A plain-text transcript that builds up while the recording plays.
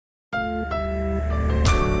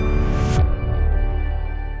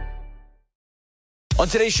On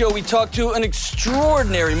today's show, we talk to an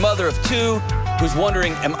extraordinary mother of two who's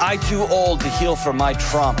wondering, am I too old to heal from my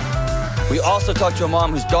trauma? We also talk to a mom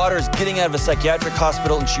whose daughter is getting out of a psychiatric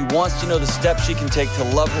hospital and she wants to know the steps she can take to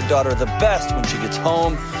love her daughter the best when she gets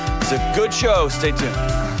home. It's a good show. Stay tuned.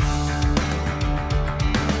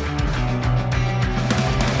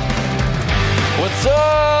 What's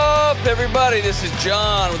up, everybody? This is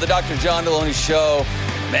John with the Dr. John Deloney Show.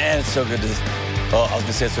 Man, it's so good to... Well, I was going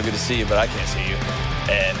to say it's so good to see you, but I can't see you.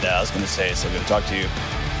 And I was going to say it's so good to talk to you.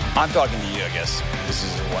 I'm talking to you, I guess. This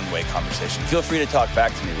is a one-way conversation. Feel free to talk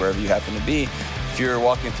back to me wherever you happen to be. If you're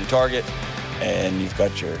walking through Target and you've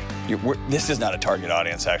got your this is not a Target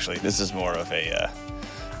audience, actually. This is more of a, I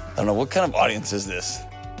don't know, what kind of audience is this?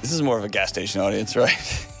 This is more of a gas station audience,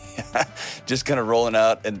 right? Just kind of rolling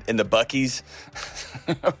out in the Buc-ee's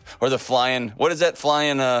or the Flying, what is that?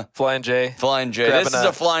 Flying J. Flying J. This is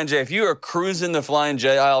a Flying J. If you are cruising the Flying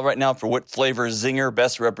J aisle right now for what flavor Zinger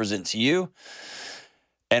best represents you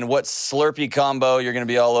and what Slurpee combo you're going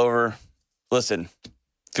to be all over, listen,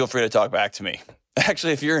 feel free to talk back to me.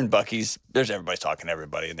 Actually, if you're in Buc-ee's, everybody's talking to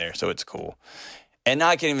everybody in there, so it's cool. And now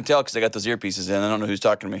I can't even tell because I got those earpieces in. I don't know who's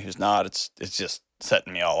talking to me, who's not. It's just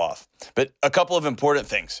setting me all off. But a couple of important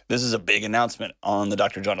things. This is a big announcement on the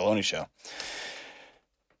Dr. John Deloney Show.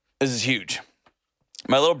 This is huge.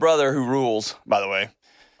 My little brother who rules, by the way,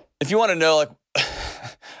 if you want to know, like,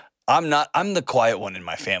 I'm the quiet one in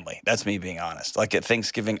my family. That's me being honest. Like at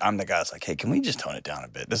Thanksgiving, I'm the guy that's like, hey, can we just tone it down a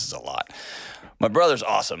bit? This is a lot. My brother's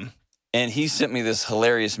awesome. And he sent me this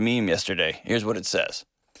hilarious meme yesterday. Here's what it says.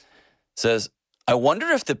 It says, I wonder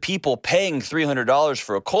if the people paying $300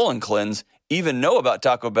 for a colon cleanse even know about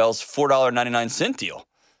Taco Bell's $4.99 deal.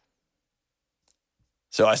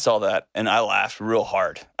 So I saw that and I laughed real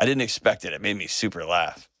hard. I didn't expect it. It made me super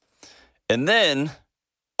laugh. And then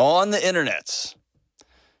on the internets,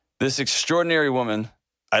 this extraordinary woman,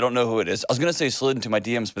 I don't know who it is. I was going to say slid into my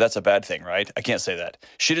DMs, but that's a bad thing, right? I can't say that.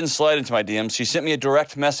 She didn't slide into my DMs. She sent me a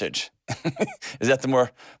direct message. Is that the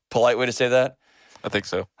more polite way to say that? I think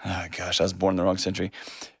so. Oh, gosh, I was born in the wrong century.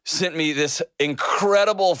 Sent me this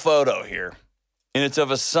incredible photo here. And it's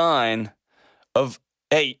of a sign of,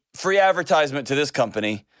 hey, free advertisement to this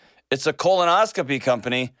company. It's a colonoscopy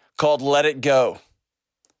company called Let It Go.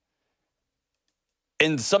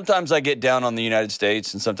 And sometimes I get down on the United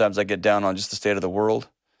States and sometimes I get down on just the state of the world.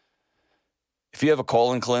 If you have a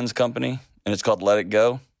colon cleanse company and it's called Let It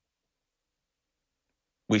Go,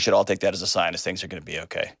 we should all take that as a sign as things are going to be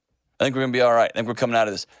okay. I think we're going to be all right. I think we're coming out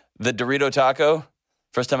of this. The Dorito taco,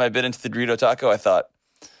 first time I bit into the Dorito taco, I thought,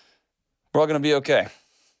 we're all going to be okay.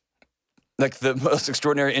 Like the most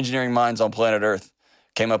extraordinary engineering minds on planet Earth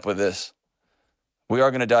came up with this. We are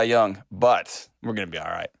going to die young, but we're going to be all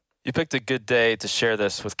right. You picked a good day to share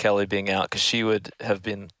this with Kelly being out because she would have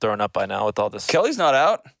been thrown up by now with all this. Kelly's not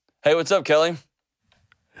out. Hey, what's up, Kelly?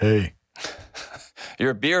 Hey.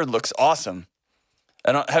 Your beard looks awesome.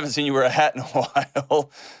 I haven't seen you wear a hat in a while.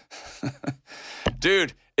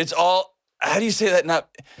 Dude, it's all, how do you say that?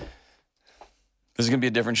 This is going to be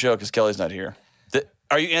a different show because Kelly's not here.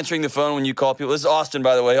 Are you answering the phone when you call people? This is Austin,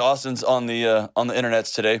 by the way. Austin's on the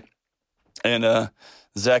internets today. And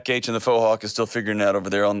Zach H. and the Faux Hawk is still figuring it out over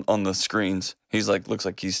there on the screens. He's like, looks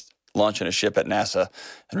like he's launching a ship at NASA.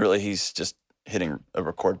 And really, he's just hitting a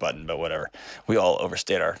record button, but whatever. We all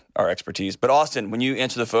overstate our expertise. But Austin, when you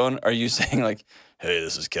answer the phone, are you saying like, hey,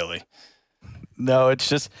 this is Kelly? No, it's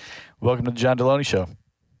just, welcome to the John Deloney Show.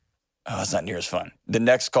 Oh, it's not near as fun. The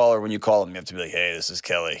next caller, when you call them, you have to be like, hey, this is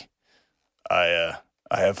Kelly. I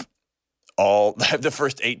have the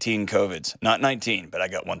first 18 COVIDs. Not 19, but I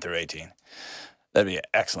got 1 through 18. That'd be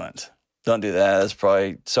excellent. Don't do that. That's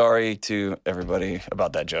probably, sorry to everybody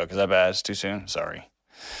about that joke. Is that bad? It's too soon? Sorry.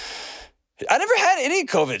 I never had any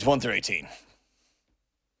COVIDs 1 through 18.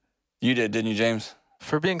 You did, didn't you, James?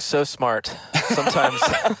 For being so smart, sometimes.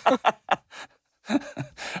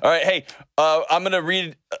 All right, hey, I'm going to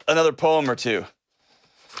read another poem or two.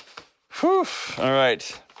 Whew. All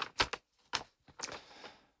right.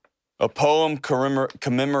 A poem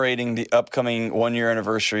commemorating the upcoming 1-year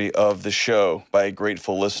anniversary of the show by a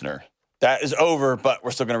grateful listener. That is over, but we're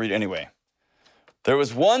still going to read it anyway. There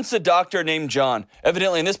was once a doctor named John.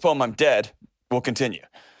 Evidently, in this poem, I'm dead. We'll continue.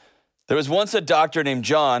 There was once a doctor named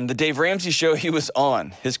John. The Dave Ramsey show he was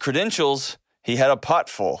on. His credentials, he had a pot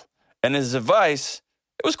full. And his advice,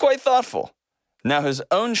 it was quite thoughtful. Now his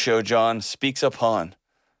own show, John, speaks upon.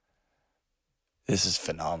 This is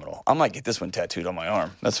phenomenal. I might get this one tattooed on my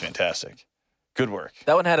arm. That's fantastic. Good work.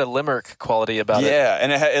 That one had a limerick quality about it. Yeah,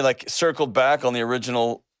 and it like circled back on the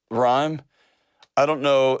original rhyme. I don't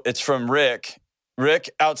know. It's from Rick. Rick,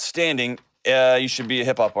 outstanding. You should be a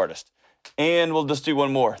hip hop artist. And we'll just do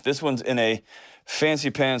one more. This one's in a fancy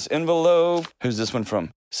pants envelope. Who's this one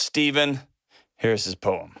from? Steven. Here's his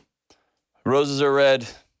poem. Roses are red,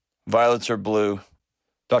 violets are blue.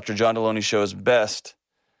 Dr. John Deloney Show is best.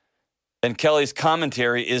 And Kelly's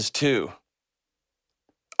commentary is too.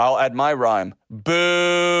 I'll add my rhyme.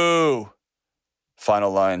 Boo!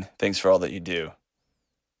 Final line. Thanks for all that you do.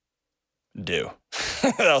 That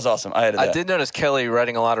was awesome. I did notice Kelly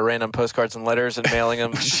writing a lot of random postcards and letters and mailing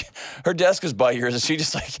them. Her desk is by yours. Is she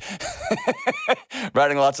just like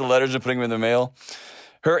writing lots of letters and putting them in the mail?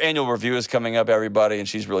 Her annual review is coming up, everybody, and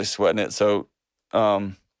she's really sweating it. So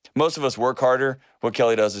most of us work harder. What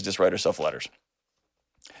Kelly does is just write herself letters.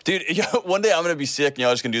 Dude, one day I'm going to be sick and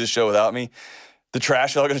y'all just going to do the show without me. The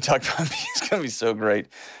trash y'all going to talk about me is going to be so great.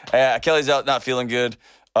 Kelly's out not feeling good.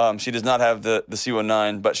 She does not have the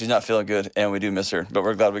C19, but she's not feeling good, and we do miss her. But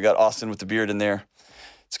we're glad we got Austin with the beard in there.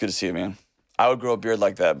 It's good to see you, man. I would grow a beard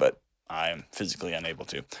like that, but I'm physically unable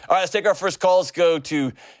to. All right, let's take our first call. Let's go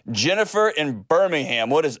to Jennifer in Birmingham.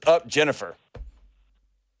 What is up, Jennifer?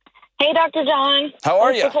 Hey, Dr. John. How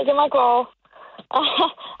are you? Thanks for taking my call.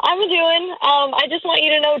 I'm doing. I just want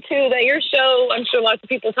you to know, too, that your show, I'm sure lots of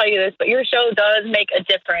people tell you this, but your show does make a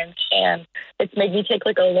difference, and it's made me take,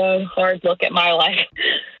 like, a long, hard look at my life.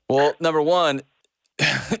 Well, number one,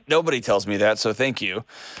 nobody tells me that, so thank you.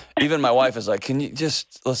 Even my wife is like, can you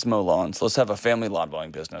let's mow lawns. Let's have a family lawn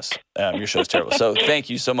mowing business. Your show's terrible. So thank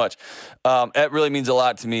you so much. It really means a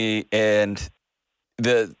lot to me, and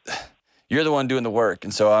you're the one doing the work,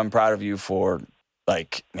 and so I'm proud of you for,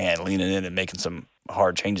 like, man, leaning in and making some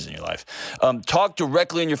hard changes in your life. Talk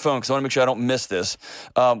directly on your phone because I want to make sure I don't miss this.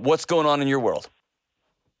 What's going on in your world?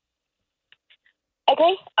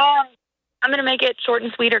 Okay. I'm going to make it short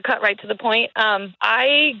and sweet or cut right to the point.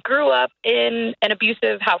 I grew up in an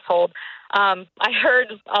abusive household. I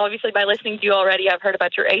heard, obviously, by listening to you already, I've heard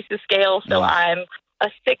about your ACEs scale, so I'm a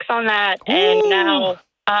 6 on that. Ooh. And now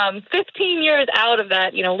 15 years out of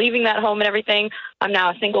that, leaving that home and everything, I'm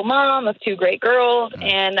now a single mom of 2 great girls.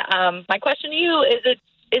 And my question to you is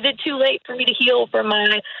it too late for me to heal from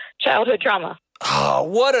my childhood trauma? Oh,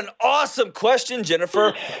 what an awesome question,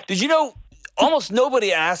 Jennifer. Did you know almost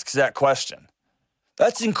nobody asks that question?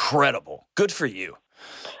 That's incredible. Good for you.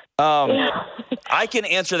 I can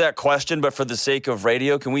answer that question, but for the sake of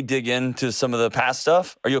radio, can we dig into some of the past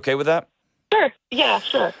stuff? Are you okay with that? Sure. Yeah,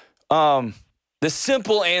 sure. The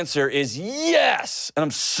simple answer is yes. And I'm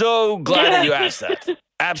so glad that you asked that.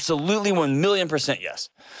 Absolutely 1,000,000% yes.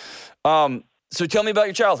 So tell me about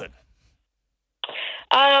your childhood.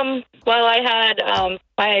 Well, I had,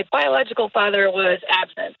 my biological father was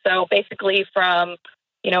absent. So basically from,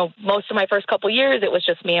 most of my first couple years, it was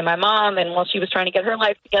just me and my mom. And while she was trying to get her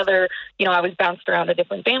life together, I was bounced around to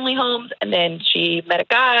different family homes. And then she met a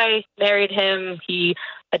guy, married him. He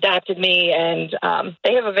adopted me, and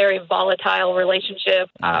they have a very volatile relationship.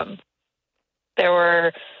 There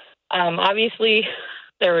were, obviously,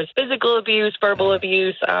 there was physical abuse, verbal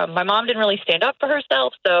abuse. My mom didn't really stand up for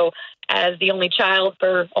herself, so as the only child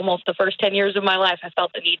for almost the first 10 years of my life, I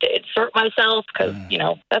felt the need to insert myself because,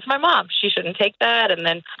 that's my mom. She shouldn't take that. And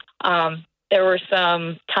then there were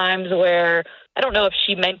some times where, I don't know if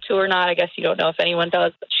she meant to or not. I guess you don't know if anyone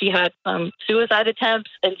does, but she had some suicide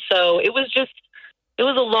attempts. And so it was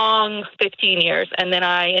a long 15 years. And then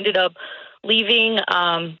I ended up leaving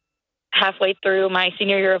halfway through my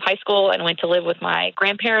senior year of high school and went to live with my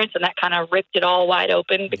grandparents, and that kind of ripped it all wide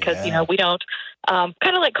open because, we don't, kind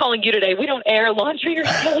of like calling you today, we don't air laundry or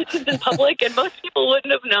skeletons in public, and most people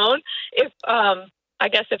wouldn't have known if, I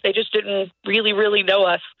guess if they just didn't really, really know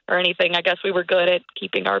us or anything. I guess we were good at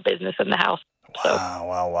keeping our business in the house.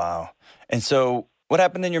 Wow. And so what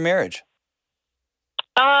happened in your marriage?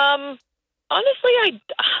 Honestly,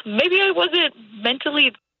 maybe I wasn't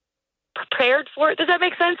mentally prepared for it. Does that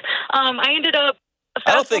make sense? I ended up.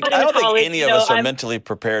 I don't think any of us are mentally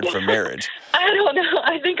prepared for marriage. I don't know.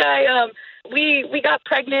 I think we got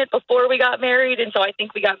pregnant before we got married, and so I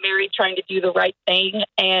think we got married trying to do the right thing.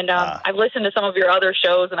 And I've listened to some of your other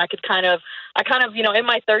shows, and I kind of, in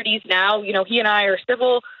my 30s now, he and I are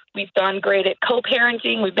civil. We've done great at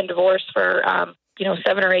co-parenting. We've been divorced for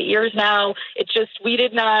 7 or 8 years now. It's just, we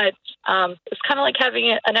did not, it's kind of like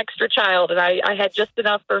having an extra child, and I had just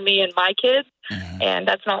enough for me and my kids, and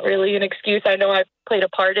that's not really an excuse. I know I played a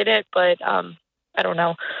part in it, but I don't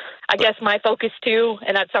know. I guess my focus too,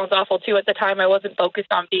 and that sounds awful too, at the time I wasn't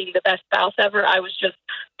focused on being the best spouse ever. I was just,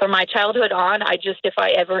 from my childhood on, if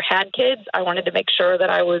I ever had kids, I wanted to make sure that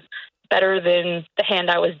I was better than the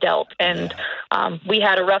hand I was dealt. And we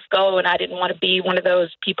had a rough go, and I didn't want to be one of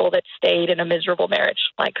those people that stayed in a miserable marriage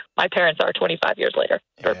like my parents are 25 years later.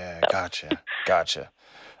 Yeah, gotcha.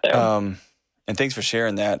 So. And thanks for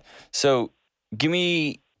sharing that. So give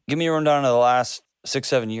me a rundown of the last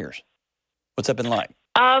 6-7 years. What's that been like?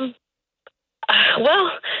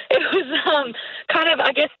 Well, it was kind of,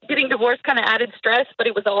 I guess, getting divorced kind of added stress, but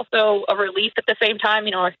it was also a relief at the same time.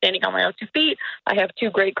 You know, I was standing on my own 2 feet. I have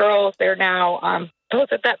 2 great girls. They're now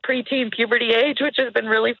both at that preteen puberty age, which has been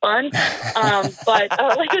really fun. But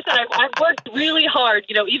like I said, I've worked really hard,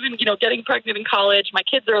 you know, even, you know, getting pregnant in college. My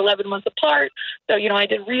kids are 11 months apart. So, you know, I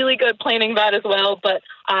did really good planning that as well. But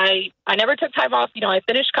I never took time off. You know, I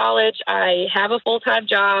finished college. I have a full-time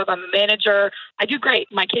job. I'm a manager. I do great.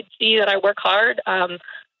 My kids see that I work hard.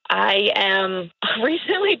 I am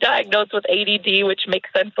recently diagnosed with ADD, which makes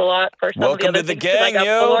sense a lot for some Welcome of the to other the things, 'cause I gang, got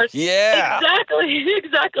yo. bored. Yeah.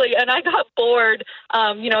 Exactly. And I got bored,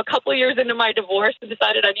 you know, a couple of years into my divorce and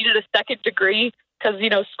decided I needed a second degree because, you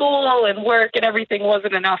know, school and work and everything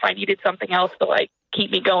wasn't enough. I needed something else to, like,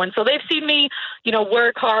 keep me going. So they've seen me, you know,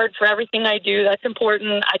 work hard for everything I do. That's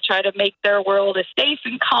important. I try to make their world as safe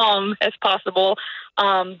and calm as possible.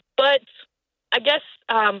 But I guess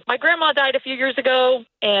my grandma died a few years ago,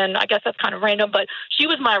 and I guess that's kind of random, but she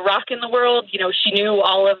was my rock in the world. You know, she knew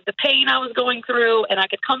all of the pain I was going through, and I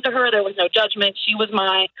could come to her. There was no judgment. She was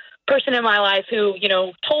my person in my life who, you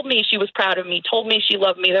know, told me she was proud of me, told me she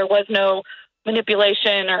loved me. There was no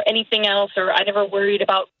manipulation or anything else, or I never worried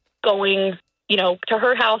about going, you know, to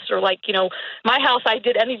her house or, like, you know, my house. I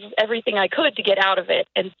did everything I could to get out of it.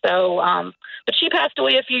 And so, but she passed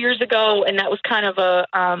away a few years ago, and that was kind of a,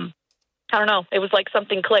 I don't know. It was like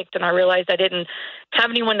something clicked, and I realized I didn't have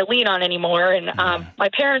anyone to lean on anymore. And my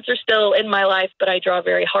parents are still in my life, but I draw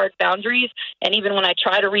very hard boundaries. And even when I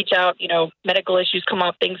try to reach out, you know, medical issues come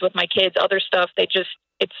up, things with my kids, other stuff, it's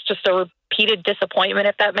just a repeated disappointment,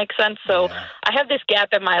 if that makes sense. So I have this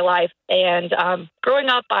gap in my life. And growing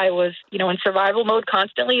up, I was, you know, in survival mode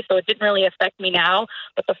constantly, so it didn't really affect me now.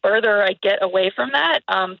 But the further I get away from that,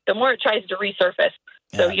 the more it tries to resurface.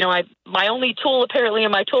 So, you know, my only tool apparently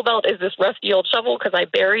in my tool belt is this rusty old shovel because I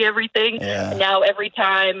bury everything. Yeah. And now every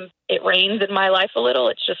time it rains in my life a little,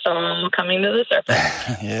 it's just coming to the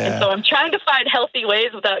surface. And so I'm trying to find healthy ways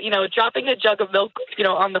without, you know, dropping a jug of milk, you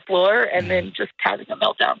know, on the floor and then just having a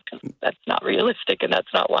meltdown, because that's not realistic and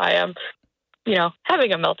that's not why I'm, you know,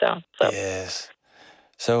 having a meltdown. So. Yes.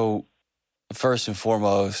 So first and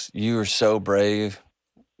foremost, you are so brave.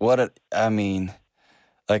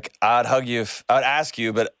 Like, I'd hug you I'd ask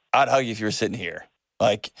you, but I'd hug you if you were sitting here.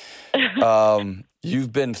 Like,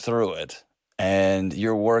 you've been through it, and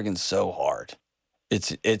you're working so hard.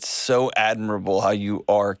 It's so admirable how you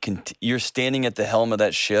are. You're standing at the helm of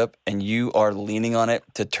that ship, and you are leaning on it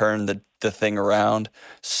to turn the thing around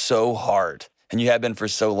so hard. And you have been for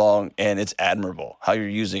so long, and it's admirable how you're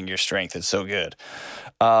using your strength. It's so good.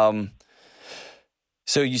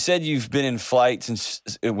 So you said you've been in flight since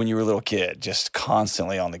when you were a little kid, just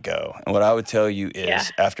constantly on the go. And what I would tell you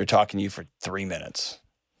is, after talking to you for 3 minutes,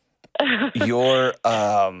 your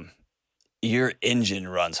engine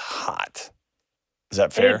runs hot. Is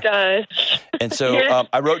that fair? It does. And so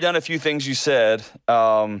I wrote down a few things you said.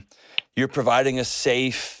 You're providing a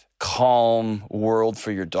safe, calm world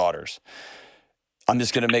for your daughters. I'm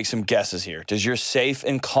just going to make some guesses here. Does your safe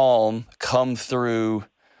and calm come through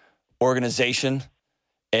organization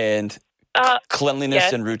and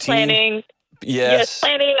cleanliness and routine? Planning. Yes,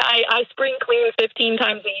 planning. I spring clean 15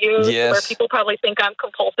 times a year, where people probably think I'm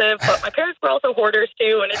compulsive, but my parents were also hoarders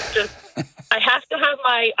too, and it's just, I have to have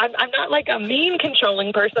I'm not like a mean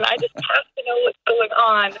controlling person. I just have to know what's going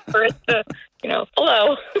on for it to, you know,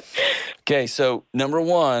 flow. Okay, so number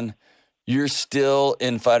one, you're still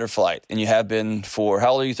in fight or flight, and you have been for,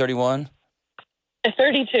 how old are you, 31?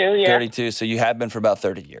 32, yeah. 32, so you have been for about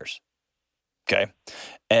 30 years. Okay.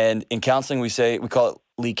 And in counseling, we call it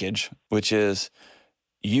leakage, which is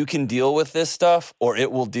you can deal with this stuff or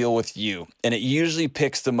it will deal with you. And it usually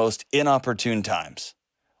picks the most inopportune times.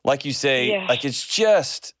 Like you say, like, it's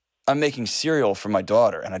just, I'm making cereal for my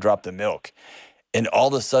daughter and I dropped the milk. And all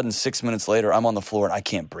of a sudden, 6 minutes later, I'm on the floor and I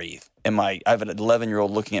can't breathe. And I have an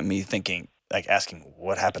 11-year-old looking at me thinking, like, asking,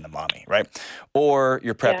 what happened to mommy, right? Or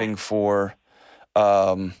you're prepping for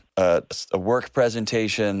a work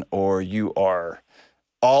presentation, or are you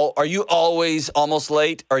always almost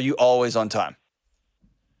late? Or are you always on time?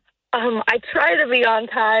 I try to be on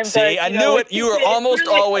time. See, but, I knew it. You were almost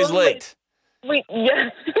really always late. We're pushing,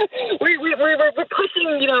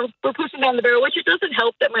 we're pushing down the barrel, which it doesn't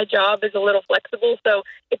help that my job is a little flexible. So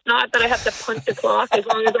it's not that I have to punch the clock as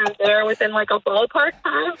long as I'm there within like a ballpark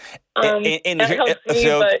time.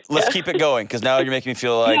 Let's keep it going, because now you're making me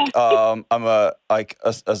feel like I'm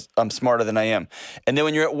smarter than I am. And then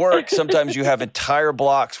when you're at work, sometimes you have entire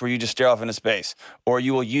blocks where you just stare off into space, or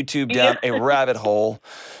you will YouTube down a rabbit hole.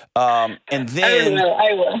 And then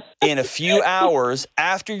I will. in a few hours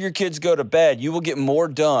after your kids go to bed, you will get more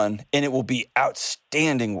done, and it will be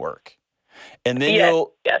outstanding work. And then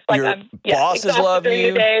your bosses love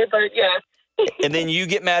you. Day, but yeah. And then you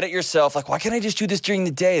get mad at yourself, like, why can't I just do this during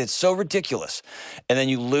the day? It's so ridiculous. And then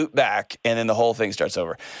you loop back, and then the whole thing starts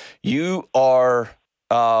over. You are,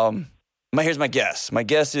 here's my guess. My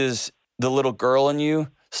guess is the little girl in you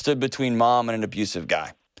stood between mom and an abusive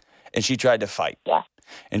guy, and she tried to fight. Yeah.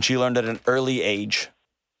 And she learned at an early age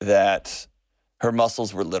that her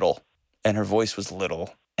muscles were little and her voice was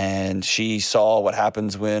little. And she saw what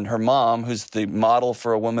happens when her mom, who's the model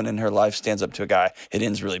for a woman in her life, stands up to a guy. It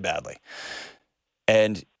ends really badly.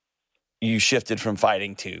 And you shifted from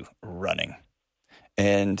fighting to running.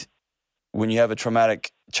 And when you have a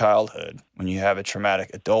traumatic childhood, when you have a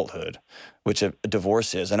traumatic adulthood, which a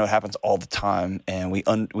divorce is, I know it happens all the time, and we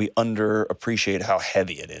underappreciate how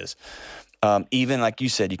heavy it is. Even like you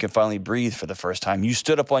said, you can finally breathe for the first time. You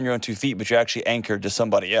stood up on your own 2 feet, but you're actually anchored to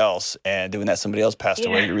somebody else. And when that somebody else passed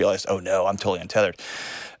away, you realized, oh no, I'm totally untethered.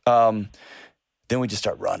 Then we just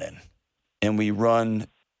start running, and we run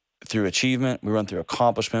through achievement. We run through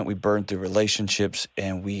accomplishment. We burn through relationships,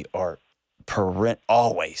 and we are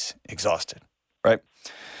always exhausted, right?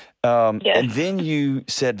 And then you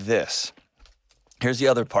said this. Here's the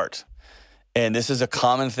other part. And this is a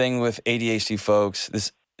common thing with ADHD folks.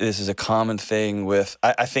 This is a common thing with,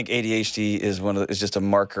 I think ADHD is just a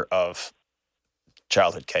marker of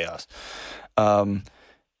childhood chaos.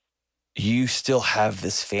 You still have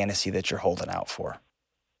this fantasy that you're holding out for.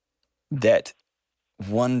 That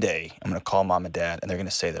one day I'm going to call mom and dad, and they're going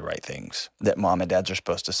to say the right things that mom and dads are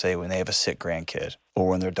supposed to say when they have a sick grandkid or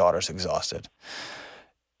when their daughter's exhausted.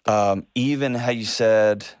 Even how you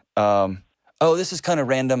said, oh, this is kind of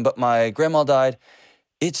random, but my grandma died.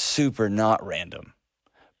 It's super not random.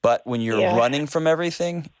 But when you're running from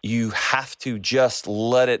everything, you have to just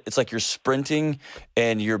let it. It's like you're sprinting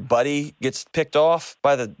and your buddy gets picked off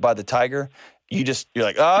by the tiger. You're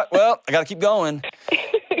like, well, I got to keep going.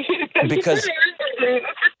 Because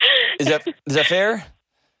is that fair?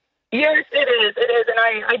 Yes, it is. It is. And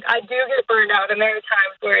I do get burned out. And there are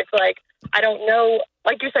times where it's like, I don't know,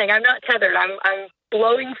 like you're saying, I'm not tethered. I'm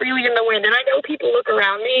blowing freely in the wind. And I know people look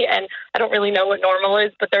around me and I don't really know what normal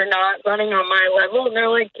is, but they're not running on my level. And they're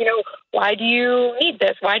like, why do you need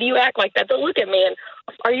this? Why do you act like that? They'll look at me and,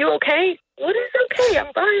 are you okay? What is okay?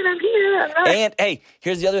 I'm fine. I'm here. I'm not. And hey,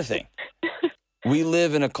 here's the other thing. We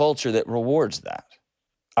live in a culture that rewards that.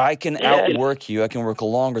 I can outwork you. I can work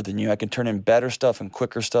longer than you. I can turn in better stuff and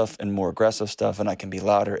quicker stuff and more aggressive stuff, and I can be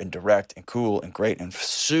louder and direct and cool and great and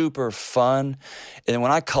super fun. And when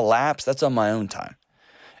I collapse, that's on my own time.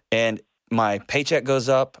 And my paycheck goes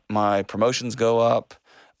up, my promotions go up,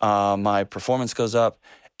 my performance goes up,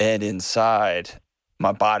 and inside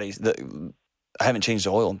my body, I haven't changed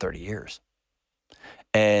the oil in 30 years.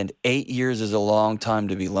 And 8 years is a long time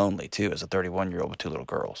to be lonely, too, as a 31-year-old with 2 little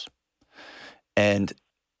girls. And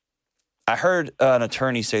I heard an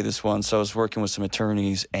attorney say this once. So I was working with some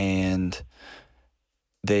attorneys, and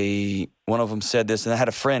one of them said this, and I had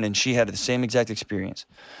a friend, and she had the same exact experience.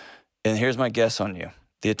 And here's my guess on you.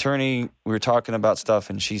 The attorney, we were talking about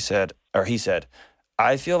stuff, and he said,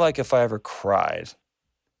 I feel like if I ever cried,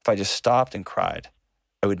 if I just stopped and cried,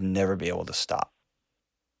 I would never be able to stop.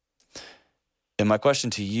 And my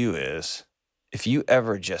question to you is, if you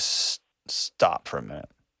ever just stopped for a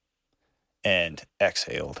minute and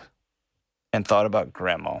exhaled and thought about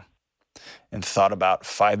grandma and thought about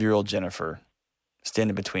 5-year-old Jennifer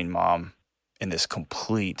standing between mom and this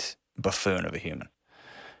complete buffoon of a human,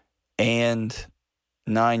 and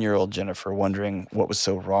 9-year-old Jennifer wondering what was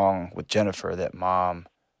so wrong with Jennifer that mom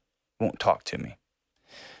won't talk to me.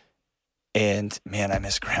 And man, I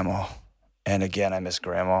miss grandma. And again, I miss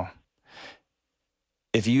grandma.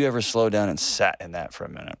 If you ever slow down and sat in that for a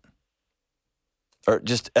minute, or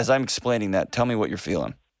just as I'm explaining that, tell me what you're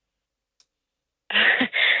feeling.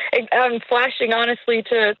 I'm flashing honestly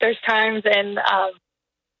to there's times and,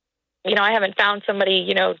 I haven't found somebody,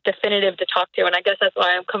 definitive to talk to. And I guess that's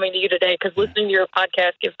why I'm coming to you today, because listening to your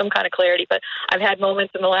podcast gives some kind of clarity. But I've had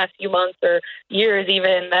moments in the last few months or years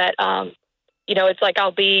even that, it's like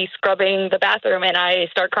I'll be scrubbing the bathroom and I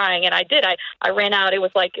start crying. And I did. I ran out. It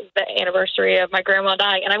was like the anniversary of my grandma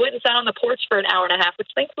dying. And I went and sat on the porch for an hour and a half, which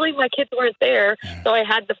thankfully my kids weren't there. So I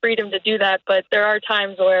had the freedom to do that. But there are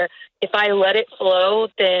times where if I let it flow,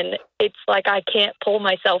 then it's like I can't pull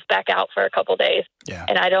myself back out for a couple days. Yeah.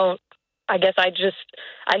 And I guess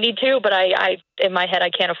I need to, but I in my head, I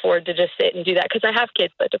can't afford to just sit and do that because I have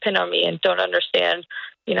kids that depend on me and don't understand,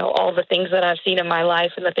 all the things that I've seen in my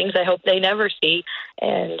life and the things I hope they never see.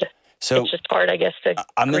 And so it's just hard, I guess, to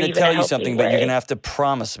I'm going to tell you something, but way. you're going to have to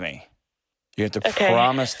promise me. You have to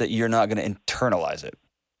promise that you're not going to internalize it.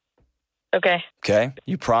 Okay. Okay?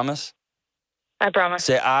 You promise? I promise.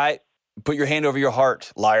 Say, put your hand over your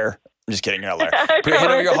heart, liar. I'm just kidding, you're not a liar. Put your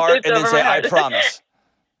hand over your heart and then say, I promise.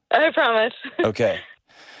 I promise. Okay.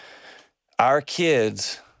 Our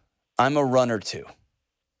kids, I'm a runner too.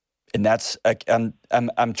 And that's, I'm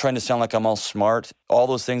trying to sound like I'm all smart. All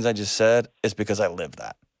those things I just said is because I live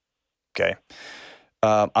that. Okay.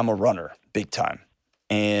 I'm a runner, big time.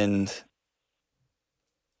 And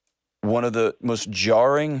one of the most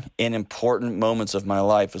jarring and important moments of my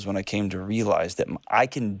life was when I came to realize that I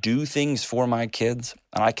can do things for my kids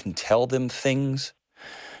and I can tell them things,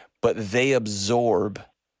 but they absorb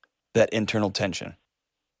that internal tension.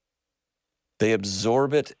 They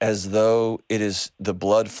absorb it as though it is the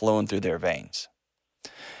blood flowing through their veins.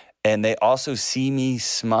 And they also see me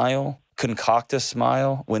smile, concoct a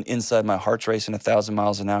smile when inside my heart's racing 1,000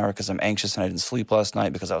 miles an hour because I'm anxious and I didn't sleep last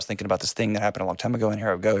night because I was thinking about this thing that happened a long time ago, and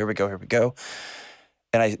here we go.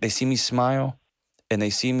 And they see me smile and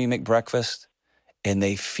they see me make breakfast and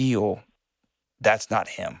they feel that's not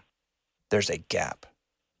him. There's a gap.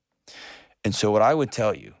 And so what I would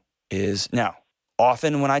tell you is, now,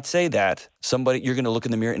 often when I'd say that, you're going to look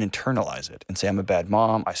in the mirror and internalize it and say, I'm a bad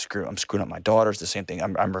mom. I'm screwing up my daughters. The same thing.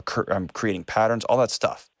 I'm creating patterns, all that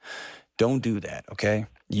stuff. Don't do that, okay?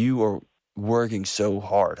 You are working so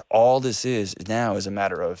hard. All this is now is a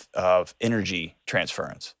matter of energy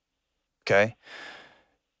transference, okay?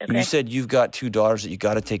 You said you've got 2 daughters that you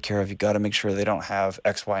got to take care of. You got to make sure they don't have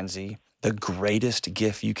X, Y, and Z. The greatest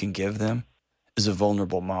gift you can give them is a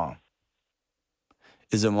vulnerable mom.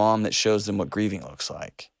 Is a mom that shows them what grieving looks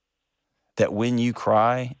like. That when you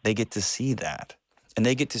cry, they get to see that. And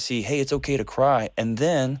they get to see, hey, it's okay to cry. And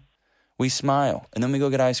then we smile. And then we go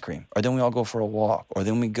get ice cream. Or then we all go for a walk. Or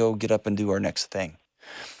then we go get up and do our next thing.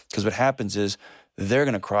 Because what happens is they're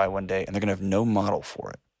going to cry one day and they're going to have no model for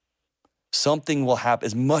it. Something will happen.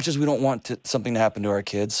 As much as we don't want something to happen to our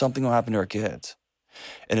kids, something will happen to our kids.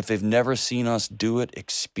 And if they've never seen us do it,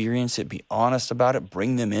 experience it, be honest about it,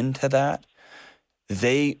 bring them into that,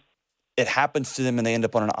 it happens to them and they end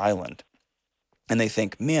up on an island. And they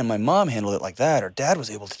think, man, my mom handled it like that, or dad was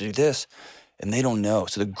able to do this. And they don't know.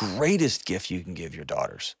 So the greatest gift you can give your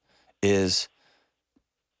daughters is,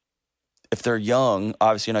 if they're young,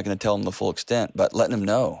 obviously you're not going to tell them the full extent, but letting them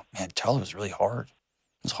know, man, childhood was really hard.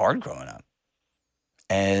 It was hard growing up.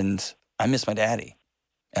 And I miss my daddy.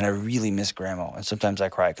 And I really miss grandma. And sometimes I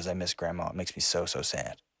cry because I miss grandma. It makes me so, so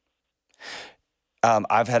sad.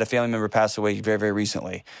 I've had a family member pass away very, very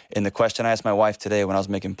recently. And the question I asked my wife today when I was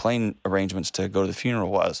making plane arrangements to go to the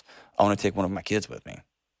funeral was, I want to take one of my kids with me.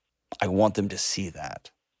 I want them to see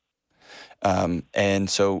that. And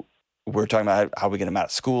so we're talking about how we get them out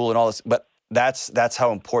of school and all this, but that's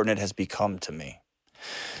how important it has become to me.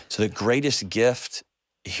 So the greatest gift,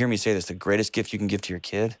 hear me say this, the greatest gift you can give to your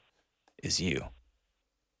kid is you.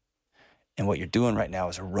 And what you're doing right now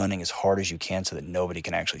is running as hard as you can so that nobody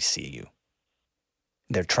can actually see you.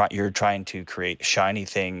 You're trying to create shiny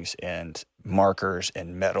things and markers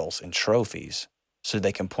and medals and trophies so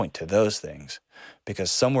they can point to those things,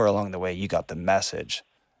 because somewhere along the way you got the message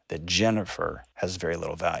that Jennifer has very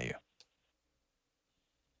little value.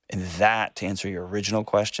 And that, to answer your original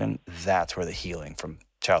question, that's where the healing from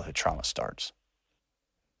childhood trauma starts.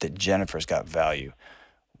 That Jennifer's got value,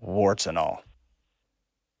 warts and all.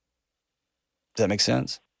 Does that make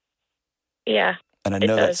sense? Yeah. And I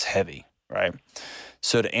know that's heavy, right?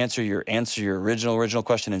 So to answer your original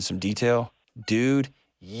question in some detail, dude,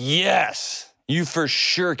 yes, you for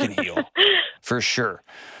sure can heal, for sure.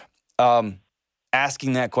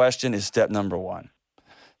 Asking that question is step number 1.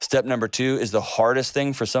 Step number 2 is the hardest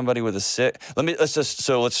thing for somebody with a sick.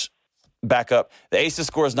 Let's back up. The ACEs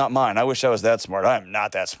score is not mine. I wish I was that smart. I am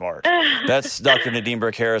not that smart. That's Dr. Nadine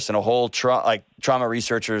Burke-Harris and a whole trauma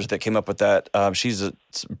researchers that came up with that. She's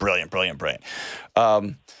brilliant.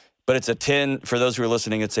 But it's a 10, for those who are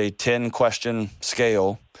listening, it's a 10-question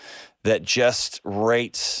scale that just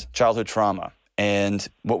rates childhood trauma. And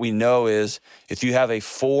what we know is if you have a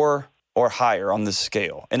 4 or higher on this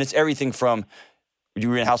scale, and it's everything from You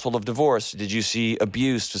were in a household of divorce. Did you see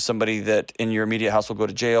abuse to somebody that in your immediate household go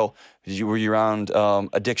to jail? Were you around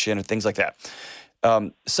addiction and things like that?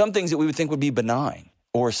 Some things that we would think would be benign,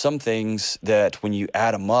 or some things that when you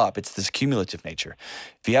add them up, it's this cumulative nature.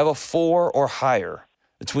 If you have a 4 or higher,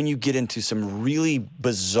 it's when you get into some really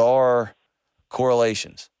bizarre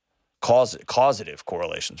correlations, causative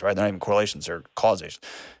correlations, right? They're not even correlations, they're causations.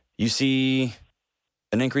 You see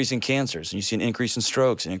an increase in cancers, and you see an increase in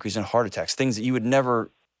strokes, an increase in heart attacks, things that you would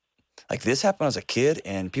never, like this happened as a kid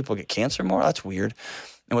and people get cancer more? That's weird.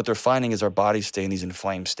 And what they're finding is our bodies stay in these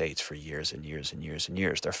inflamed states for years and years and years and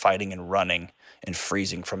years. They're fighting and running and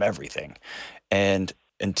freezing from everything. And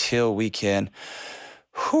until we can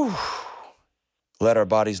let our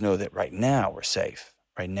bodies know that right now we're safe,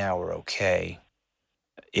 right now we're okay,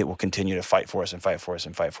 it will continue to fight for us and fight for us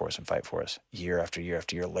and fight for us and fight for us year after year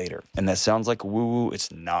after year later. And that sounds like woo-woo. It's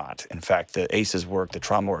not. In fact, the ACEs work, the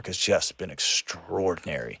trauma work has just been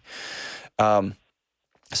extraordinary.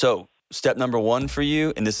 So step number 1 for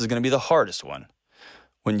you, and this is going to be the hardest one.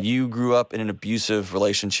 When you grew up in an abusive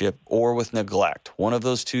relationship or with neglect, one of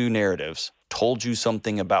those two narratives told you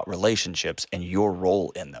something about relationships and your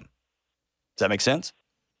role in them. Does that make sense?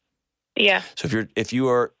 Yeah. So if you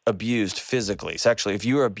are abused physically, sexually, if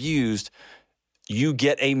you are abused, you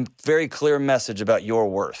get a very clear message about your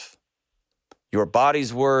worth, your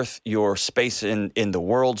body's worth, your space in the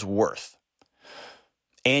world's worth.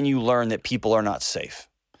 And you learn that people are not safe.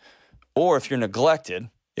 Or if you're neglected,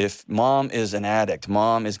 if mom is an addict,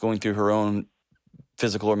 mom is going through her own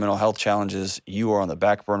physical or mental health challenges, you are on the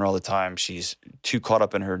back burner all the time. She's too caught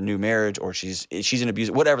up in her new marriage, or she's an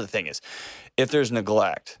abuser, whatever the thing is. If there's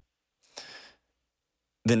neglect,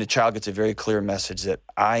 then the child gets a very clear message that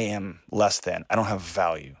I am less than, I don't have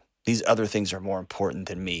value. These other things are more important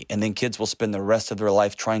than me. And then kids will spend the rest of their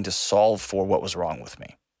life trying to solve for what was wrong with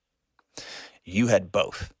me. You had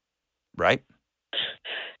both, right?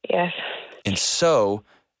 Yes. And so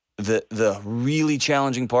the really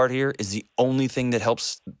challenging part here is the only thing that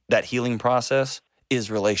helps that healing process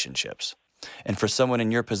is relationships. And for someone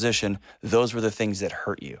in your position, those were the things that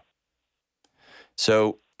hurt you.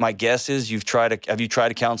 So my guess is have you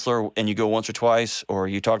tried a counselor and you go once or twice, or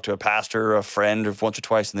you talk to a pastor or a friend once or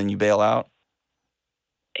twice and then you bail out?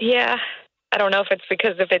 Yeah. I don't know if it's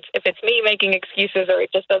because if it's me making excuses or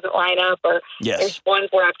it just doesn't line up, or there's ones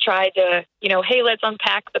where I've tried to, hey, let's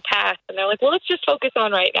unpack the past, and they're like, well, let's just focus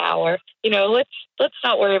on right now, or let's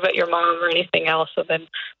not worry about your mom or anything else. So then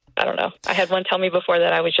I don't know. I had one tell me before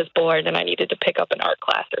that I was just bored and I needed to pick up an art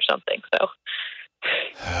class or something. So.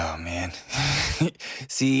 Oh man,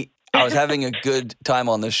 see, I was having a good time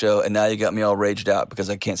on this show, and now you got me all raged out because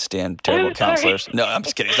I can't stand terrible counselors. No, I'm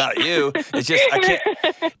just kidding. It's not you. It's just I can't.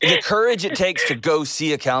 The courage it takes to go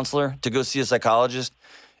see a counselor, to go see a psychologist,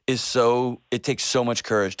 it takes so much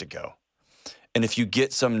courage to go. And if you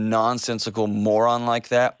get some nonsensical moron like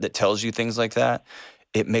that tells you things like that,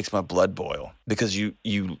 it makes my blood boil, because you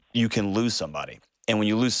can lose somebody. And when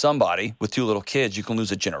you lose somebody with 2 little kids, you can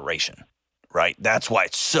lose a generation. Right? That's why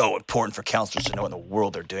it's so important for counselors to know in the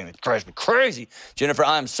world they're doing. It drives me crazy. Jennifer,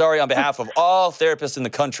 I'm sorry on behalf of all therapists in the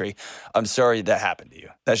country. I'm sorry that happened to you.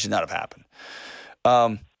 That should not have happened.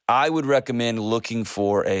 I would recommend looking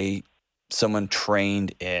for someone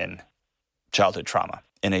trained in childhood trauma,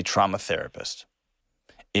 and a trauma therapist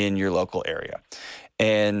in your local area.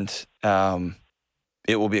 And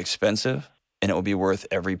it will be expensive, and it will be worth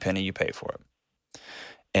every penny you pay for it.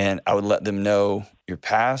 And I would let them know your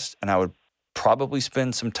past, and I would probably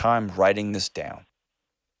spend some time writing this down.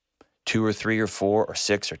 2 or 3 or 4 or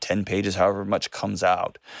 6 or 10 pages, however much comes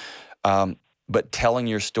out. But telling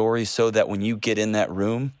your story so that when you get in that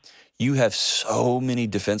room, you have so many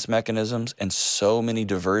defense mechanisms and so many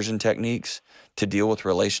diversion techniques to deal with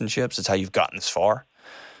relationships. It's how you've gotten this far.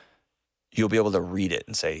 You'll be able to read it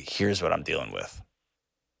and say, here's what I'm dealing with.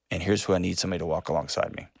 And here's who I need somebody to walk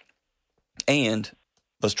alongside me. And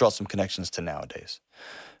let's draw some connections to nowadays.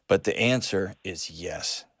 But the answer is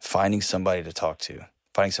yes, finding somebody to talk to,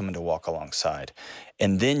 finding someone to walk alongside.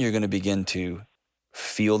 And then you're going to begin to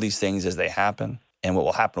feel these things as they happen. And what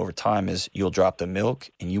will happen over time is you'll drop the milk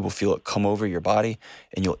and you will feel it come over your body,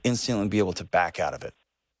 and you'll instantly be able to back out of it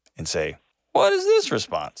and say, what is this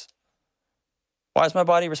response? Why is my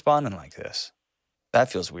body responding like this?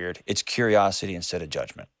 That feels weird. It's curiosity instead of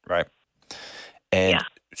judgment, right? And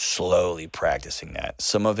slowly practicing that.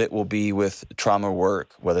 Some of it will be with trauma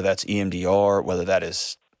work, whether that's EMDR, whether that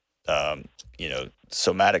is,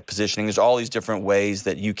 somatic positioning. There's all these different ways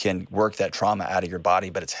that you can work that trauma out of your body,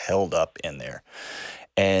 but it's held up in there.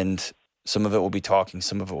 And some of it will be talking,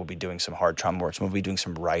 some of it will be doing some hard trauma work, some of it will be doing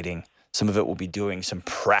some writing, Some of it will be doing some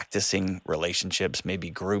practicing relationships, maybe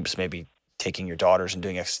groups, maybe taking your daughters and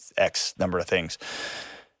doing X number of things.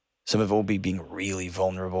 Some of it will be being really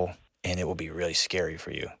vulnerable, and it will be really scary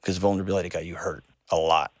for you because vulnerability got you hurt a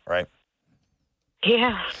lot, right?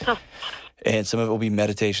 Yeah. And some of it will be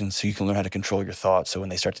meditation so you can learn how to control your thoughts. So when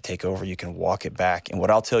they start to take over, you can walk it back. And what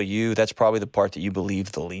I'll tell you, that's probably the part that you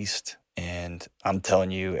believe the least. And I'm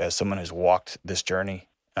telling you, as someone who's walked this journey,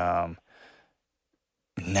 now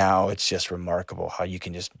it's just remarkable how you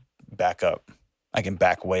can just back up. I can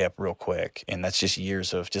back way up real quick. And that's just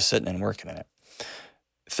years of just sitting and working in it.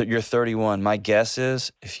 You're 31. My guess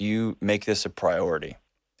is if you make this a priority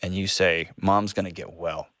and you say, Mom's going to get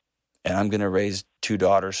well, and I'm going to raise 2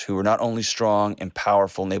 daughters who are not only strong and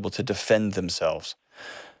powerful and able to defend themselves,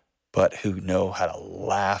 but who know how to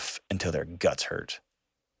laugh until their guts hurt.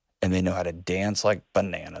 And they know how to dance like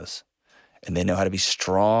bananas. And they know how to be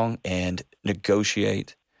strong and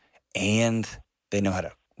negotiate. And they know how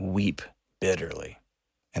to weep bitterly.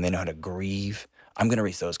 And they know how to grieve. I'm going to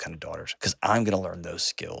raise those kind of daughters because I'm going to learn those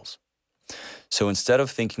skills. So instead of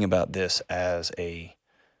thinking about this as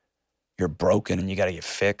you're broken and you got to get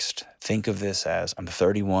fixed, think of this as I'm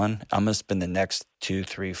 31. I'm going to spend the next 2,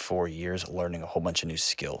 3, 4 years learning a whole bunch of new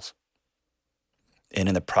skills. And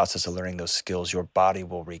in the process of learning those skills, your body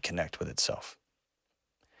will reconnect with itself.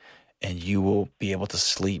 And you will be able to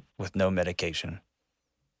sleep with no medication.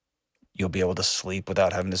 You'll be able to sleep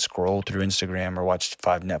without having to scroll through Instagram or watch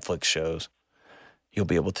 5 Netflix shows. You'll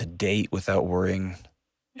be able to date without worrying,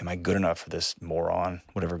 am I good enough for this moron,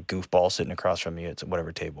 whatever goofball sitting across from you at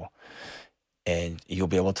whatever table. And you'll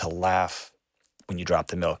be able to laugh when you drop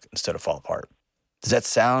the milk instead of fall apart. Does that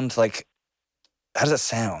sound like, how does that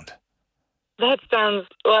sound? That sounds,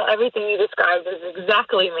 well, everything you described is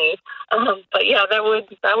exactly me. But yeah, that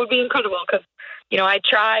would be incredible because, I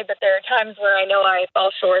try, but there are times where I know I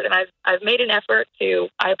fall short, and I've made an effort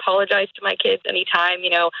I apologize to my kids anytime,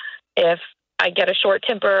 if I get a short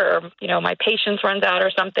temper or, my patience runs out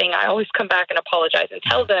or something, I always come back and apologize and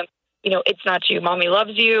tell them, it's not you. Mommy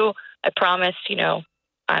loves you. I promise,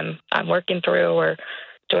 I'm working through or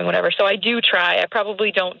doing whatever. So I do try. I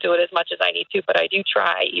probably don't do it as much as I need to, but I do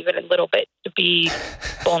try even a little bit to be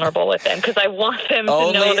vulnerable with them because I want them to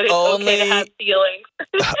know that it's okay to have feelings.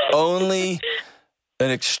 Only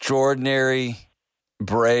an extraordinary,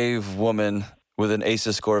 brave woman with an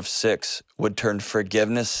ACEs score of 6 would turn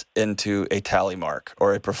forgiveness into a tally mark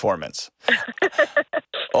or a performance.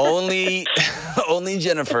 only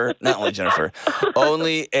Jennifer, not only Jennifer,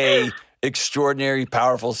 only a extraordinary,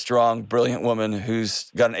 powerful, strong, brilliant woman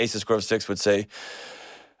who's got an ACEs score of 6 would say,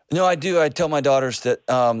 no, I do. I tell my daughters that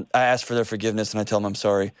I ask for their forgiveness and I tell them I'm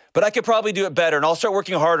sorry. But I could probably do it better, and I'll start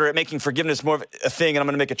working harder at making forgiveness more of a thing, and I'm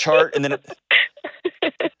going to make a chart. And then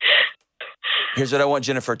here's what I want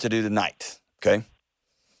Jennifer to do tonight, okay?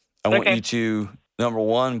 I want you to, number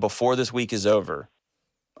 1, before this week is over,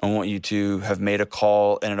 I want you to have made a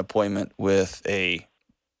call and an appointment with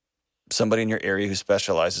somebody in your area who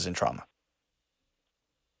specializes in trauma.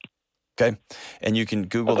 Okay? And you can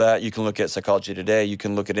Google that. You can look at Psychology Today. You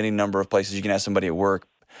can look at any number of places. You can ask somebody at work.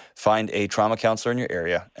 Find a trauma counselor in your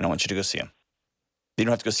area, and I want you to go see him. You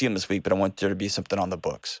don't have to go see him this week, but I want there to be something on the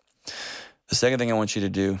books. The second thing I want you to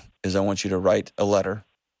do is I want you to write a letter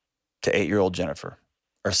to 8-year-old Jennifer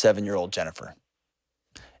or 7-year-old Jennifer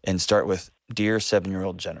and start with, Dear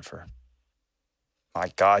 7-year-old Jennifer,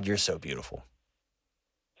 my God, you're so beautiful.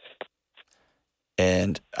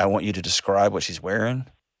 And I want you to describe what she's wearing.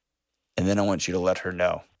 And then I want you to let her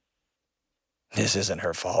know this isn't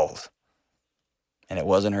her fault. And it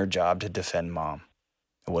wasn't her job to defend Mom.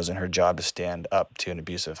 It wasn't her job to stand up to an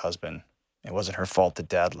abusive husband. It wasn't her fault that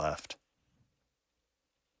Dad left.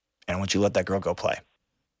 And I want you to let that girl go play.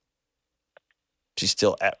 She's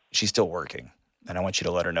still working. And I want you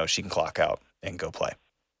to let her know she can clock out and go play.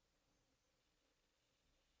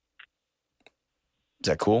 Is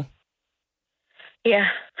that cool? Yeah.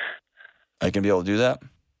 Are you going to be able to do that?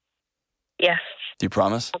 Yes. Do you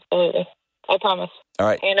promise? Absolutely. I promise. All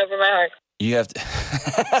right. Hand over my heart. You have to.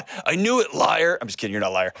 I knew it, liar. I'm just kidding. You're not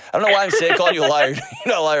a liar. I don't know why I'm calling you a liar. You're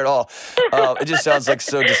not a liar at all. It just sounds like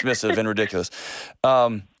so dismissive and ridiculous.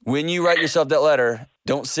 When you write yourself that letter,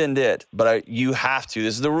 don't send it, but you have to.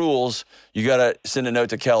 This is the rules. You got to send a note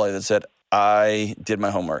to Kelly that said, I did my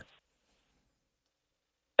homework.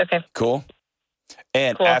 Okay. Cool.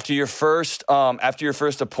 And after your first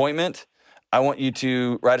appointment, I want you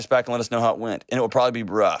to write us back and let us know how it went. And it will probably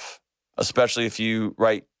be rough, especially if you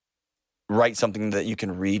write something that you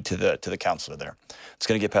can read to the counselor there. It's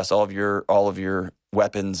going to get past all of your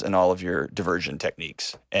weapons and all of your diversion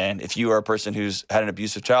techniques. And if you are a person who's had an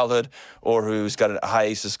abusive childhood or who's got a high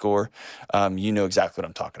ACEs score, you know exactly what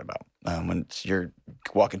I'm talking about. When you're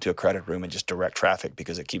walking to a credit room and just direct traffic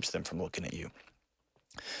because it keeps them from looking at you.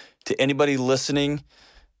 To anybody listening,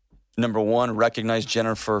 number one, recognize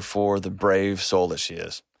Jennifer for the brave soul that she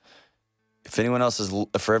is. For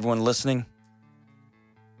everyone listening,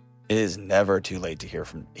 it is never too late to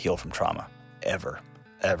heal from trauma. Ever,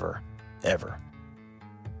 ever, ever.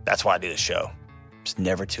 That's why I do this show. It's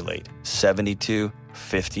never too late. 72,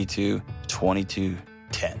 52, 22,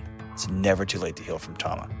 10. It's never too late to heal from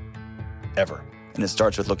trauma. Ever. And it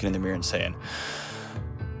starts with looking in the mirror and saying,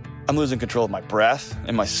 I'm losing control of my breath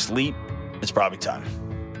and my sleep. It's probably time.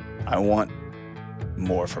 I want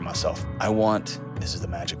more for myself. This is the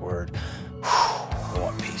magic word, I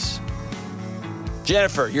want peace.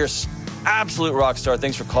 Jennifer, you're an absolute rock star.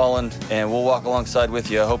 Thanks for calling, and we'll walk alongside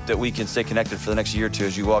with you. I hope that we can stay connected for the next year or two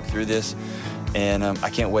as you walk through this. And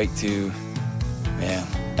I can't wait to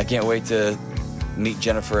meet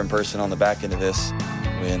Jennifer in person on the back end of this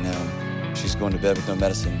when she's going to bed with no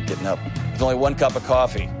medicine, getting up with only 1 cup of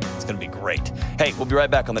coffee. It's going to be great. Hey, we'll be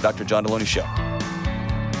right back on the Dr. John Delony Show.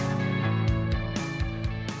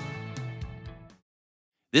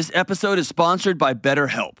 This episode is sponsored by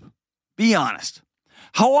BetterHelp. Be honest.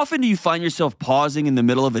 How often do you find yourself pausing in the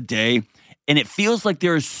middle of a day and it feels like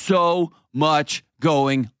there is so much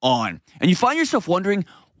going on? And you find yourself wondering,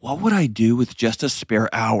 what would I do with just a spare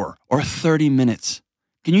hour or 30 minutes?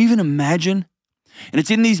 Can you even imagine? And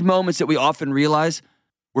it's in these moments that we often realize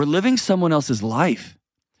we're living someone else's life.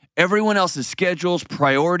 Everyone else's schedules,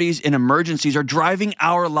 priorities, and emergencies are driving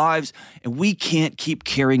our lives, and we can't keep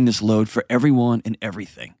carrying this load for everyone and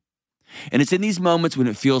everything. And it's in these moments when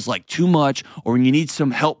it feels like too much or when you need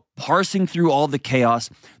some help parsing through all the chaos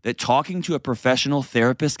that talking to a professional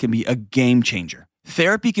therapist can be a game changer.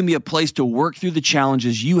 Therapy can be a place to work through the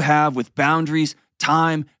challenges you have with boundaries,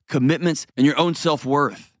 time, commitments, and your own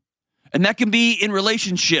self-worth. And that can be in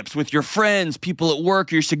relationships with your friends, people at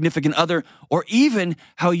work, your significant other, or even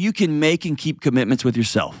how you can make and keep commitments with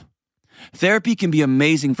yourself. Therapy can be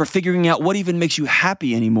amazing for figuring out what even makes you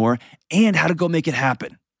happy anymore and how to go make it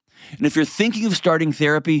happen. And if you're thinking of starting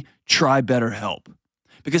therapy, try BetterHelp.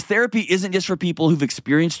 Because therapy isn't just for people who've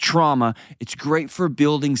experienced trauma, it's great for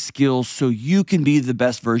building skills so you can be the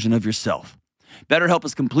best version of yourself. BetterHelp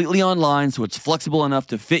is completely online, so it's flexible enough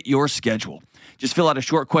to fit your schedule. Just fill out a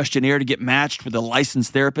short questionnaire to get matched with a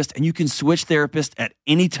licensed therapist, and you can switch therapists at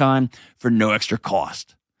any time for no extra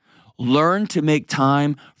cost. Learn to make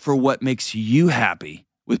time for what makes you happy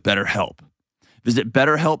with BetterHelp. Visit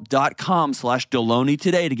BetterHelp.com/Delony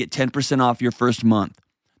today to get 10% off your first month.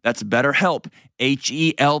 That's BetterHelp,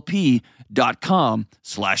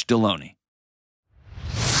 HELP.com/Delony.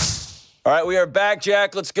 All right, we are back,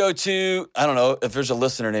 Jack. Let's go to, I don't know, if there's a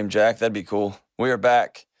listener named Jack, that'd be cool. We are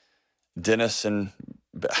back. Dennis and,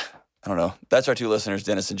 I don't know. That's our two listeners,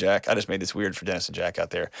 Dennis and Jack. I just made this weird for Dennis and Jack out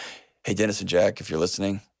there. Hey, Dennis and Jack, if you're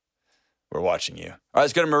listening, we're watching you. All right,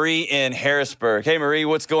 let's go to Marie in Harrisburg. Hey, Marie,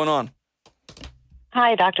 what's going on?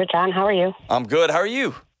 Hi, Dr. John. How are you? I'm good. How are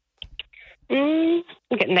you? I'm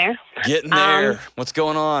getting there. Getting there. What's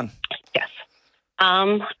going on? Yes.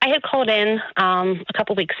 I had called in a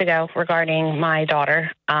couple weeks ago regarding my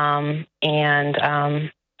daughter and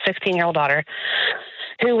 16-year-old daughter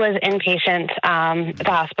who was inpatient at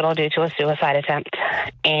the hospital due to a suicide attempt.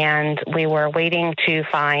 And we were waiting to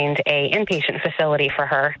find a inpatient facility for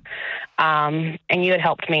her. And you had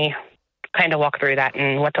helped me kind of walk through that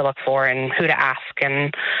and what to look for and who to ask.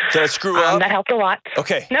 And did I screw up? That helped a lot.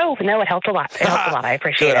 Okay. No, it helped a lot. It helped a lot. I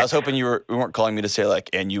appreciate good. it. I was hoping you weren't calling me to say like,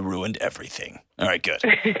 and you ruined everything. All right, good.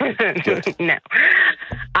 Good. No.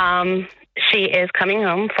 She is coming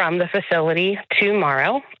home from the facility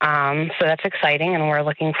tomorrow. So that's exciting, and we're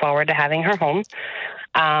looking forward to having her home.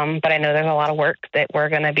 But I know there's a lot of work that we're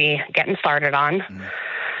going to be getting started on.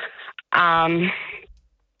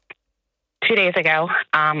 2 days ago,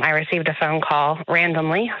 I received a phone call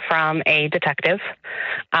randomly from a detective.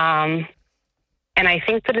 And I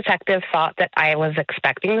think the detective thought that I was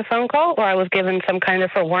expecting the phone call or I was given some kind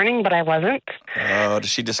of a warning, but I wasn't. Oh, did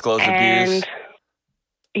she disclose abuse?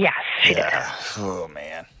 Yes, she did. Oh,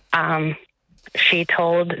 man. She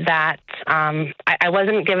told that I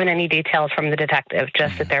wasn't given any details from the detective,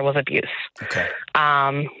 just that there was abuse. Okay.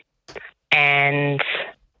 And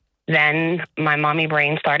then my mommy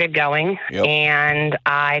brain started going, and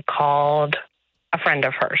I called a friend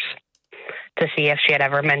of hers to see if she had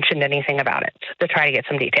ever mentioned anything about it, to try to get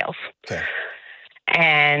some details. Okay.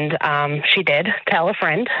 And she did tell a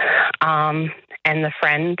friend, and the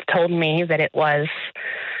friend told me that it was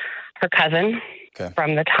her cousin Okay.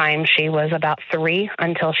 from the time she was about 3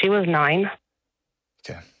 until she was 9.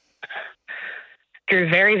 Okay. Through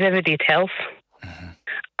very vivid details.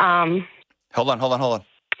 Hold on.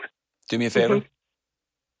 Do me a favor.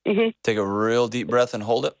 Take a real deep breath and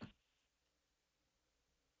hold it.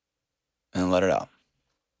 And let it out.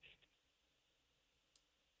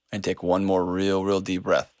 And take one more real deep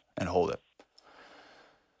breath and hold it.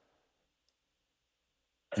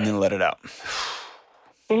 And then let it out.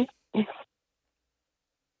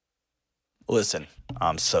 Listen,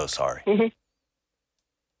 I'm so sorry.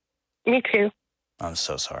 Me too. I'm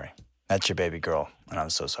so sorry. That's your baby girl, and I'm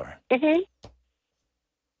so sorry.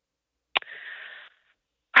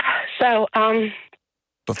 So,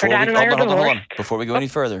 Before Dad and I are hold on. divorced. Before we go any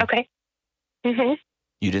further, okay. you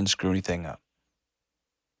didn't screw anything up.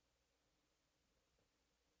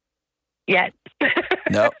 Yet.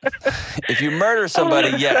 No. If you murder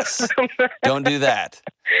somebody, yes. Don't do that.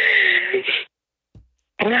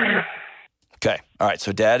 Okay. All right.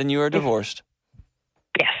 So Dad and you are divorced.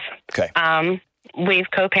 Yes. Okay. We've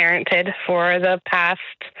co-parented for the past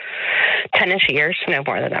 10-ish years. No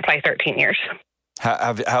more than that, probably 13 years.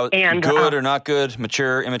 How And, good or not good?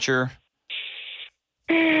 Mature, immature?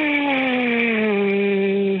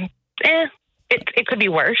 It could be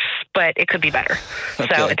worse, but it could be better.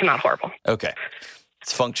 Okay. So it's not horrible. Okay.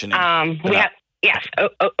 It's functioning. We have, yes,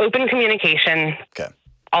 open communication. Okay.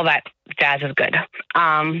 All that jazz is good.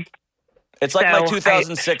 It's like so my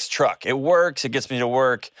 2006 truck. It works. It gets me to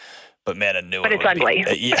work. But man, I knew But it it's would ugly.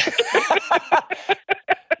 Be. Yeah.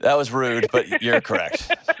 That was rude, but you're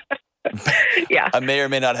correct. Yeah. I may or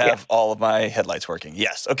may not have all of my headlights working.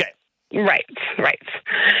 Yes. Okay. Right.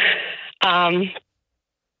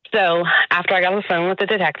 So after I got on the phone with the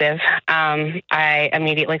detective, I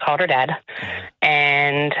immediately called her dad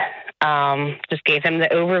and just gave him the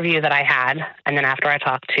overview that I had. And then after I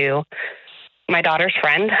talked to my daughter's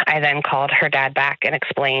friend, I then called her dad back and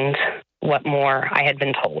explained what more I had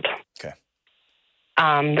been told. Okay.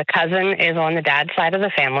 The cousin is on the dad's side of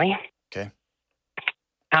the family. Okay.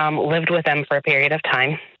 Lived with them for a period of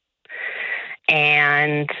time.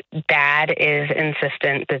 And Dad is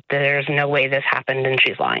insistent that there's no way this happened and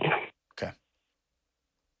she's lying. Okay.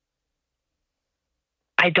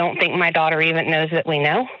 I don't think my daughter even knows that we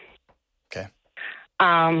know. Okay.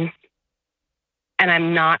 And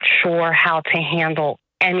I'm not sure how to handle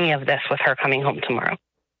any of this with her coming home tomorrow.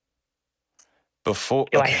 Before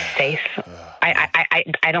Do I say so?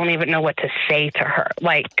 I don't even know what to say to her.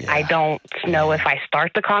 Like, Yeah. I don't know if I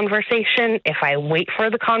start the conversation, if I wait for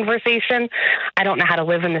the conversation. I don't know how to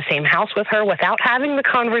live in the same house with her without having the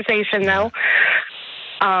conversation, though.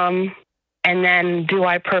 And then do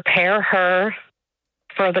I prepare her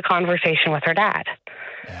for the conversation with her dad?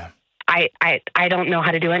 Yeah. I don't know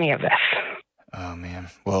how to do any of this. Oh, man.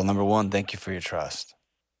 Well, number one, thank you for your trust.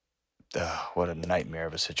 What a nightmare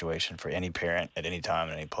of a situation for any parent at any time,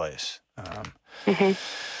 in any place.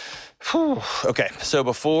 Okay, so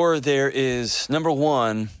before there is, number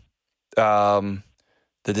one, the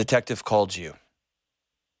detective called you.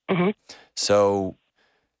 So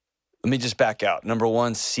let me just back out. Number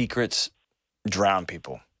one, secrets drown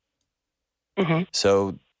people.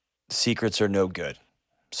 So secrets are no good.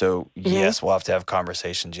 So yes, we'll have to have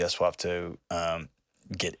conversations. Yes, we'll have to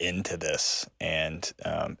get into this, and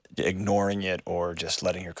ignoring it or just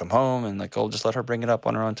letting her come home and like, oh, just let her bring it up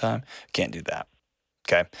on her own time. Can't do that.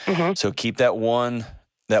 Okay. So keep that one,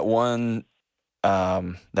 put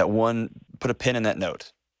a pin in that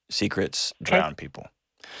note. Secrets drown people.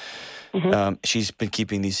 She's been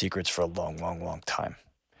keeping these secrets for a long time.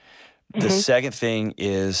 The second thing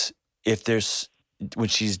is, when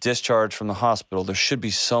she's discharged from the hospital, there should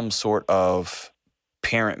be some sort of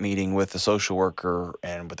parent meeting with the social worker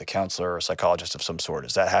and with the counselor or psychologist of some sort.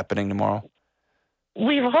 Is that happening tomorrow?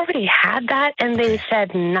 We've already had that, and they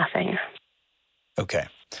said nothing. Okay.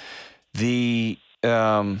 The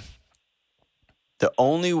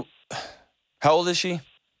only, how old is she?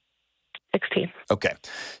 16. Okay.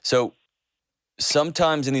 So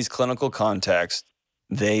sometimes in these clinical contexts,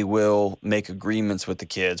 they will make agreements with the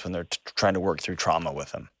kids when they're trying to work through trauma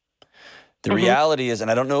with them. The reality is, and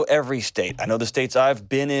I don't know every state, I know the states I've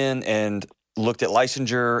been in and looked at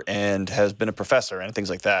licensure and has been a professor and things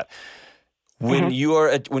like that. When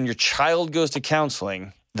when your child goes to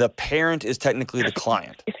counseling, the parent is technically the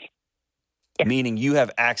client, meaning you have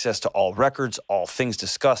access to all records, all things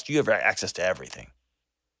discussed. You have access to everything.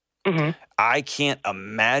 I can't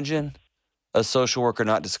imagine a social worker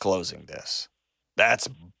not disclosing this. That's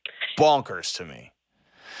bonkers to me.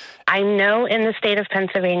 I know in the state of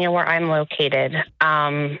Pennsylvania where I'm located,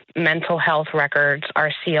 mental health records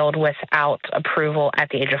are sealed without approval at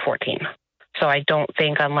the age of 14. So I don't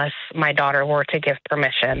think unless my daughter were to give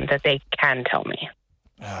permission that they can tell me.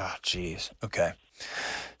 Ah, geez. Okay.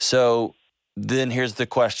 So then here's the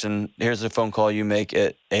question. Here's the phone call you make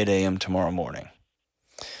at 8 a.m. tomorrow morning.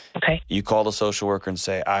 Okay. You call the social worker and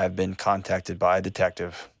say, I have been contacted by a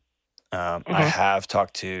detective. I have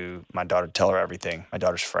talked to my daughter, tell her everything, my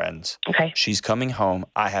daughter's friends. Okay. She's coming home.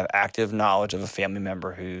 I have active knowledge of a family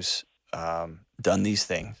member who's done these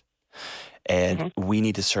things. And we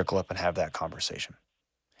need to circle up and have that conversation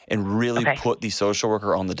and really put the social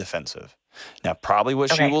worker on the defensive. Now, probably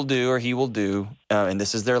what she will do or he will do, and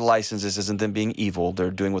this is their license, this isn't them being evil, they're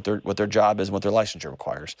doing what their job is and what their licensure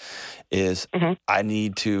requires, is I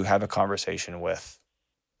need to have a conversation with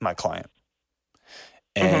my client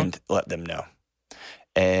and let them know.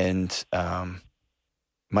 And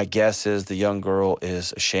my guess is the young girl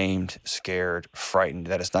is ashamed, scared, frightened.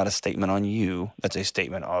 That is not a statement on you. That's a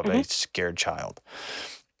statement of a scared child.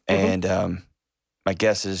 And my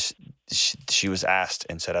guess is she was asked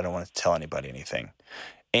and said, I don't want to tell anybody anything.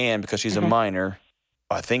 And because she's a minor,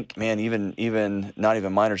 I think, man, even not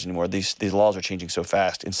even minors anymore, these laws are changing so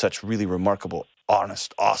fast in such really remarkable,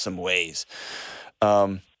 honest, awesome ways.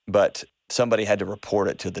 But somebody had to report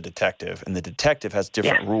it to the detective, and the detective has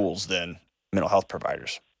different rules than mental health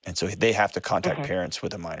providers. And so they have to contact parents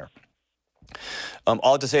with a minor. All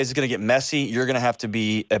I have to say is it's going to get messy. You're going to have to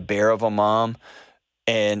be a bear of a mom.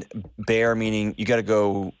 And bear meaning you got to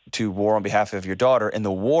go to war on behalf of your daughter. And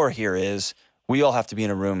the war here is we all have to be in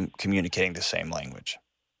a room communicating the same language.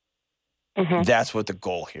 That's what the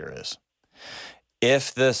goal here is.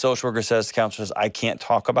 If the social worker says, the counselor says, I can't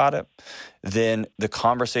talk about it, then the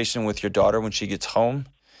conversation with your daughter when she gets home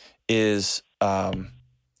is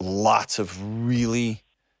lots of really,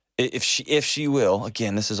 if she will,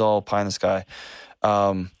 again, this is all pie in the sky,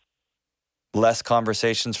 less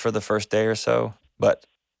conversations for the first day or so, but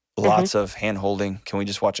lots of hand-holding. Can we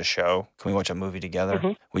just watch a show? Can we watch a movie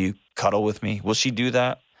together? Will you cuddle with me? Will she do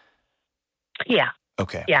that? Yeah.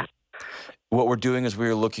 Okay. Yeah. What we're doing is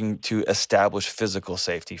we're looking to establish physical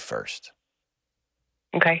safety first.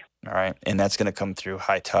 Okay. All right. And that's going to come through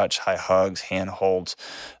high touch, high hugs, hand holds,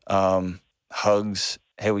 hugs.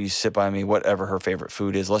 Hey, will you sit by me? Whatever her favorite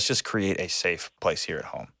food is. Let's just create a safe place here at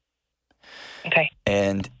home. Okay.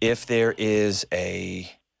 And if there is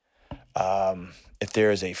a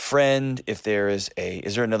friend, is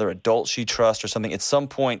there another adult she trusts or something? At some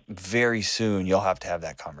point very soon, you'll have to have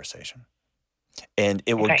that conversation. And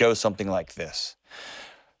it will go something like this.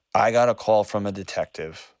 I got a call from a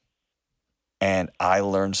detective, and I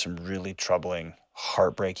learned some really troubling,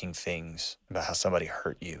 heartbreaking things about how somebody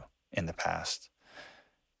hurt you in the past.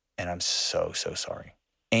 And I'm so, so sorry.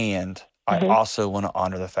 And I also want to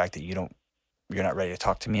honor the fact that you're not ready to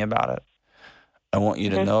talk to me about it. I want you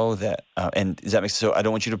to know that, and does that make sense? So I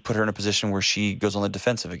don't want you to put her in a position where she goes on the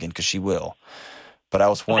defensive again, because she will. But I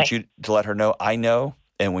also want you to let her know, I know,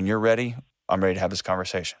 and when you're ready, I'm ready to have this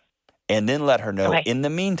conversation. And then let her know, in the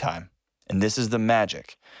meantime, and this is the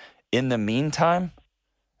magic, in the meantime,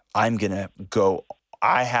 I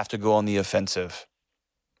have to go on the offensive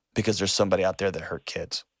because there's somebody out there that hurt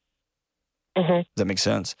kids. Does that make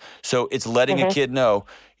sense? So it's letting a kid know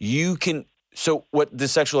you can. So what the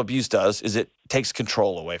sexual abuse does is it takes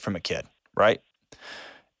control away from a kid, right?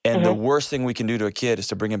 And the worst thing we can do to a kid is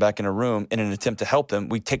to bring him back in a room in an attempt to help them.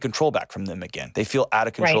 We take control back from them again. They feel out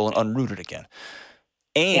of control and unrooted again.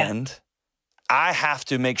 And I have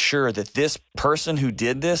to make sure that this person who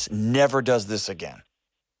did this never does this again.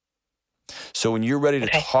 So when you're ready to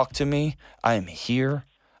talk to me, I am here.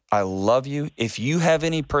 I love you. If you have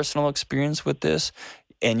any personal experience with this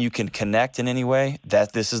and you can connect in any way,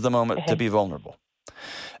 that this is the moment to be vulnerable.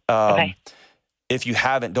 If you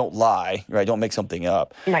haven't, don't lie, right? Don't make something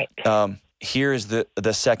up. Right. Here is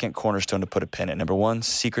the second cornerstone to put a pin in. Number one,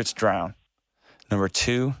 secrets drown. Number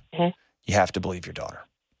two, you have to believe your daughter.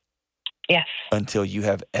 Yes. Until you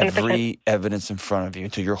have every evidence in front of you,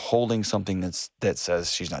 until you're holding something that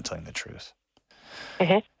says she's not telling the truth.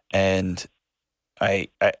 And I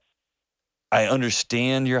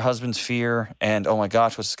understand your husband's fear and, oh my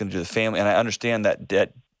gosh, what's this going to do to the family? And I understand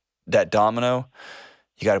that domino.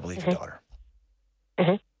 You got to believe your daughter.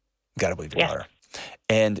 You got to believe your daughter.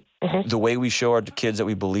 And the way we show our kids that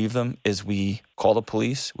we believe them is we call the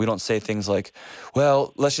police. We don't say things like,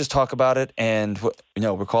 well, let's just talk about it. And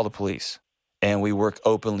we call the police. And we work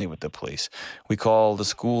openly with the police. We call the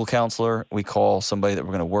school counselor. We call somebody that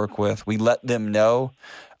we're going to work with. We let them know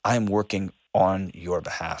I'm working on your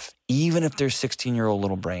behalf. Even if their 16-year-old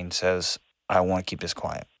little brain says, I want to keep this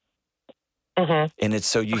quiet. And it's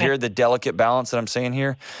so you hear the delicate balance that I'm saying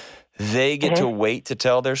here. They get to wait to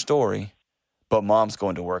tell their story, but mom's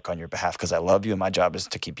going to work on your behalf because I love you and my job is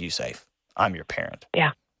to keep you safe. I'm your parent.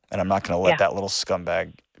 Yeah. And I'm not going to let that little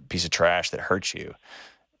scumbag piece of trash that hurts you.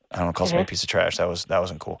 I don't call somebody a piece of trash. That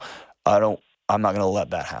wasn't cool. I'm not going to let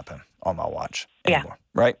that happen on my watch anymore.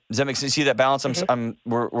 Right? Does that make sense? See that balance?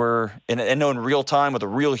 We're in real time with a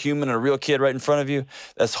real human and a real kid right in front of you.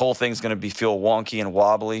 This whole thing's going to feel wonky and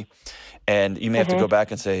wobbly. And you may have to go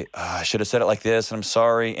back and say, I should have said it like this, and I'm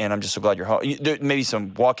sorry, and I'm just so glad you're home. There maybe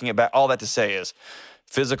some walking it back. All that to say is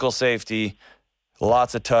physical safety,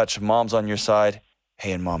 lots of touch, mom's on your side.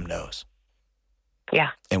 Hey, and mom knows. Yeah.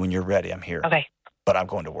 And when you're ready, I'm here. Okay. But I'm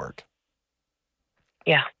going to work.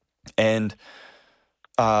 Yeah. And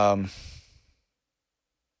at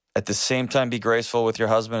the same time, be graceful with your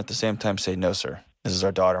husband. At the same time, say, no, sir. This is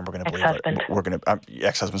our daughter, and we're going to believe it. We're going to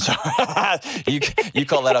ex-husband. Sorry, you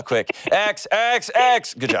call that out quick. X.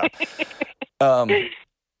 Good job. I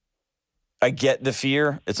get the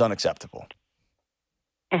fear. It's unacceptable.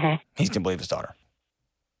 Mm-hmm. He's going to believe his daughter.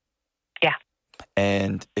 Yeah.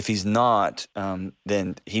 And if he's not,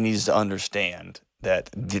 then he needs to understand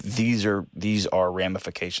that these are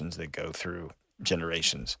ramifications that go through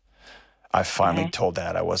generations. I finally told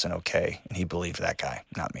Dad I wasn't okay, and he believed that guy,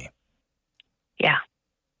 not me. Yeah.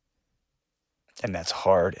 And that's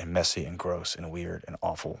hard and messy and gross and weird and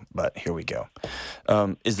awful, but here we go.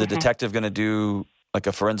 Is the detective going to do like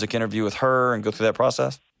a forensic interview with her and go through that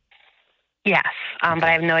process? Yes, but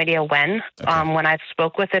I have no idea when. Okay. When I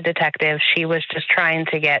spoke with the detective, she was just trying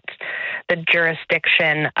to get the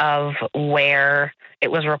jurisdiction of where it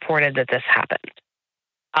was reported that this happened,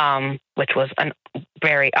 which was a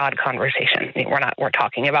very odd conversation. We're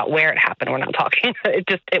talking about where it happened. We're not talking.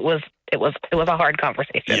 It was a hard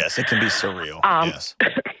conversation. Yes, it can be surreal.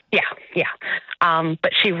 Yes.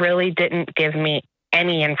 But she really didn't give me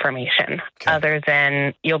any information other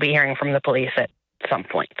than you'll be hearing from the police at some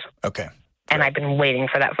point. Okay. And I've been waiting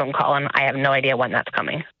for that phone call, and I have no idea when that's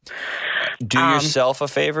coming. Do yourself a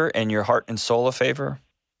favor and your heart and soul a favor.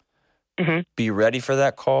 Mm-hmm. Be ready for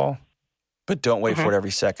that call, but don't wait for it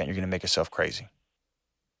every second. You're going to make yourself crazy.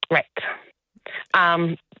 Right.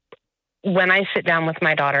 When I sit down with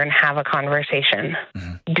my daughter and have a conversation,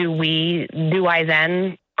 do I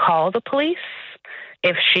then call the police?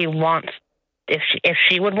 If she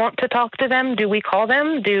would want to talk to them, do we call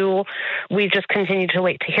them? Do we just continue to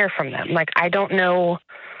wait to hear from them? Like, I don't know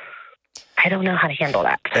how to handle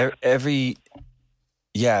that.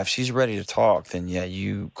 If she's ready to talk, then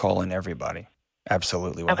you call in everybody.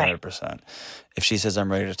 Absolutely, 100%. If she says,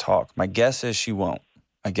 I'm ready to talk, my guess is she won't.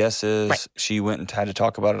 My guess is she went and had to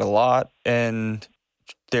talk about it a lot in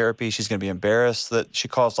therapy. She's going to be embarrassed that she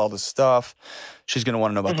caused all this stuff. She's going to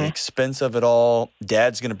want to know about the expense of it all.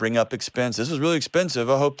 Dad's going to bring up expense. This was really expensive.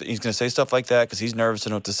 I hope that he's going to say stuff like that because he's nervous to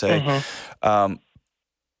know what to say. The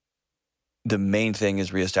main thing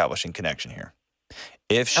is reestablishing connection here.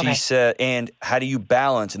 If she said, and how do you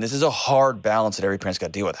balance, and this is a hard balance that every parent's got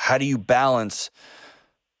to deal with. How do you balance,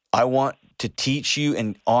 I want to teach you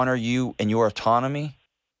and honor you and your autonomy,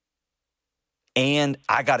 and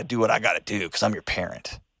I got to do what I got to do because I'm your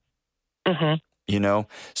parent. You know?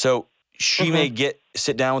 So she may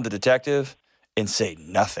sit down with the detective and say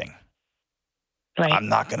nothing. Right. I'm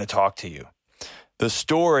not going to talk to you. The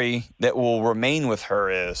story that will remain with her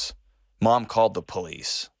is, Mom called the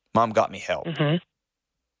police. Mom got me help.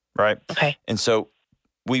 Right? Okay. And so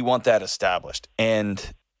we want that established.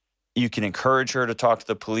 And you can encourage her to talk to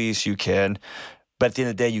the police. You can. But at the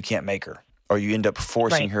end of the day, you can't make her. Or you end up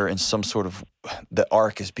forcing her in some sort of, the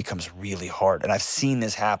arc becomes really hard. And I've seen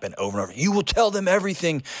this happen over and over. You will tell them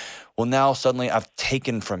everything. Well, now suddenly I've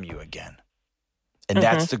taken from you again. And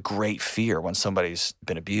that's the great fear when somebody's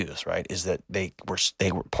been abused, right? Is that they were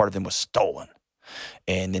part of them was stolen.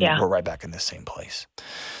 And then we're right back in the same place.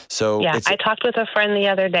 So I talked with a friend the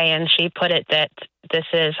other day, and she put it that this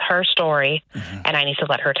is her story, and I need to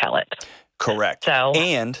let her tell it. Correct. So,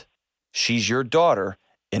 and she's your daughter,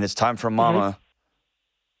 and it's time for Mama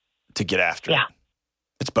to get after it.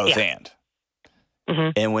 It's both and.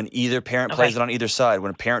 And when either parent plays it on either side,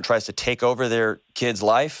 when a parent tries to take over their kid's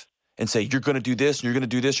life and say, you're going to do this, and you're going to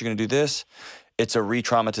do this, you're going to do this, it's a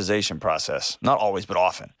re-traumatization process. Not always, but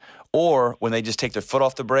often. Or when they just take their foot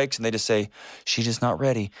off the brakes and they just say, she's just not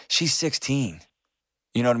ready. She's 16.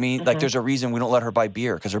 You know what I mean? Like, there's a reason we don't let her buy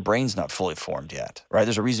beer because her brain's not fully formed yet, right?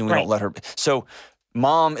 There's a reason we don't let her. So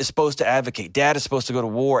Mom is supposed to advocate. Dad is supposed to go to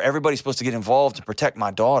war. Everybody's supposed to get involved to protect my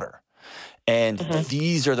daughter. And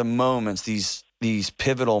these are the moments, these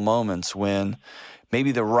pivotal moments when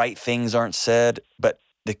maybe the right things aren't said, but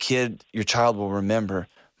the kid, your child will remember,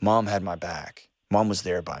 Mom had my back. Mom was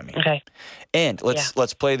there by me. Okay. And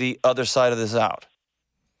let's play the other side of this out.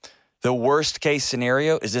 The worst case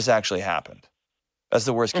scenario is this actually happened. That's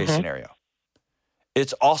the worst case scenario.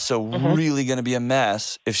 It's also really going to be a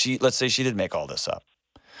mess if let's say she did make all this up.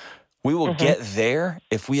 We will get there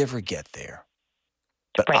if we ever get there.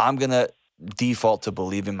 But I'm going to default to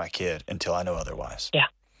believing my kid until I know otherwise. Yeah.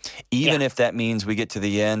 Even if that means we get to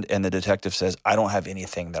the end and the detective says, I don't have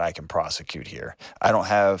anything that I can prosecute here. I don't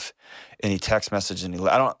have any text messages.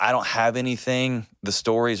 I don't have anything, the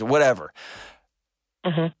stories, whatever.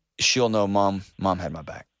 She'll know mom had my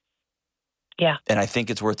back. Yeah. And I think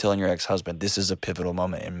it's worth telling your ex-husband, this is a pivotal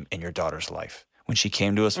moment in your daughter's life. When she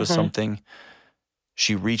came to us with something,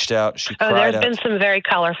 she reached out, she cried out. There's been some very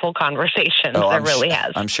colorful conversations. There really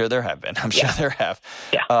has. I'm sure there have been. I'm sure there have.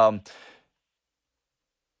 Yeah.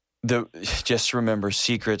 Just remember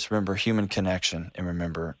secrets, remember human connection, and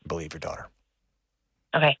remember, believe your daughter.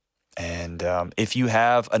 Okay. And if you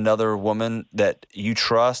have another woman that you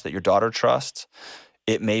trust, that your daughter trusts,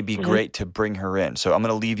 it may be great to bring her in. So I'm going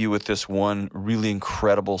to leave you with this one really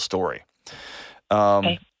incredible story.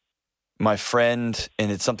 My friend,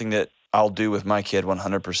 and it's something that I'll do with my kid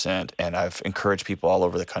 100%, and I've encouraged people all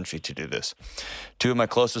over the country to do this. Two of my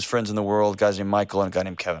closest friends in the world, guys named Michael and a guy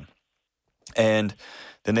named Kevin. And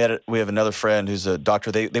then we have another friend who's a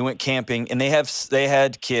doctor. They went camping, and they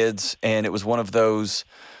had kids, and it was one of those.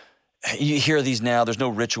 You hear these now. There's no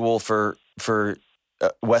ritual for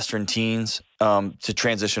Western teens to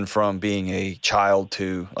transition from being a child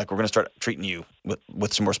to, like, we're going to start treating you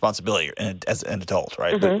with some responsibility as an adult,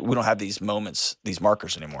 right? But we don't have these moments, these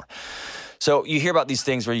markers anymore. So you hear about these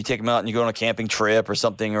things where you take them out and you go on a camping trip or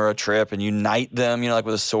something, or a trip, and you knight them, like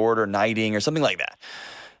with a sword or knighting or something like that.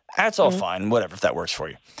 That's all fine, whatever, if that works for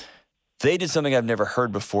you. They did something I've never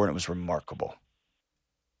heard before, and it was remarkable.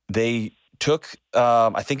 They took,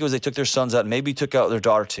 I think it was they took their sons out, and maybe took out their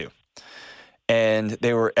daughter too. And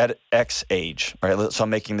they were at X age, right? So I'm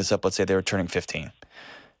making this up. Let's say they were turning 15.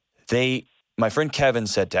 My friend Kevin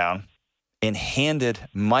sat down and handed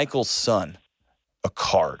Michael's son a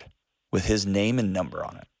card with his name and number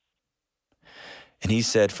on it. And he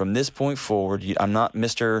said, from this point forward, I'm not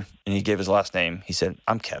Mr., and he gave his last name. He said,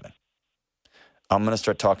 I'm Kevin. I'm going to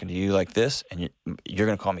start talking to you like this, and you're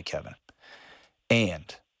going to call me Kevin.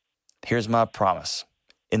 And here's my promise.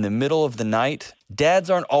 In the middle of the night,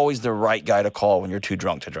 dads aren't always the right guy to call when you're too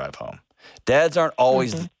drunk to drive home. Dads aren't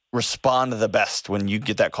always respond the best when you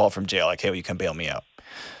get that call from jail, like, hey, will you come bail me out?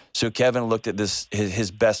 So Kevin looked at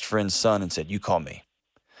his best friend's son and said, you call me,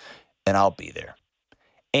 and I'll be there.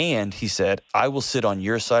 And he said, I will sit on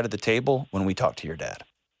your side of the table when we talk to your dad.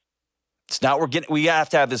 It's not we have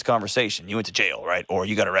to have this conversation. You went to jail, right? Or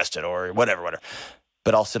you got arrested or whatever.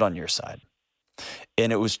 But I'll sit on your side.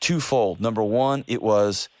 And it was twofold. Number one, it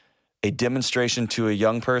was a demonstration to a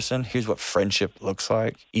young person. Here's what friendship looks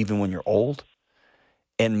like, even when you're old.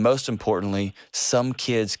 And most importantly, some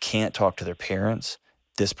kids can't talk to their parents.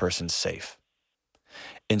 This person's safe.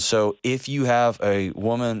 And so if you have a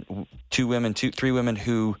woman, three women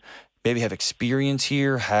who maybe have experience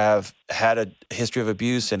here, have had a history of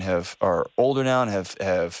abuse and are older now and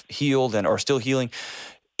have healed and are still healing,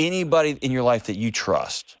 anybody in your life that you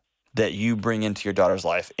trust, that you bring into your daughter's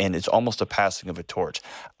life, and it's almost a passing of a torch.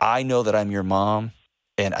 I know that I'm your mom,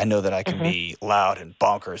 and I know that I can be loud and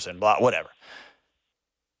bonkers and blah, whatever.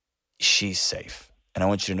 She's safe. And I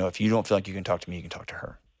want you to know, if you don't feel like you can talk to me, you can talk to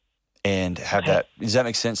her. And have that. Does that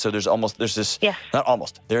make sense? So there's this, not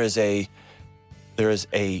almost, there is a,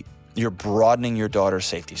 you're broadening your daughter's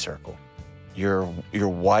safety circle. You're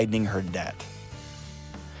widening her net.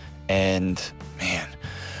 And man,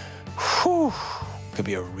 could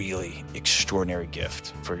be a really extraordinary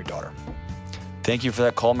gift for your daughter. Thank you for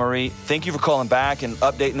that call, Marie. Thank you for calling back and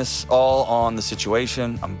updating us all on the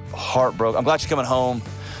situation. I'm heartbroken. I'm glad she's coming home,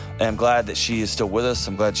 and I'm glad that she is still with us.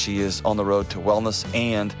 I'm glad she is on the road to wellness,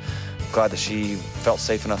 and glad that she felt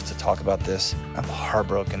safe enough to talk about this. I'm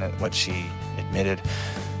heartbroken at what she admitted,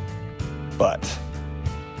 but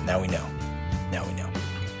now we know. Now we know.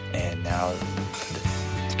 And now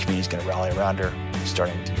the community's going to rally around her,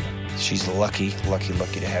 starting with you. She's lucky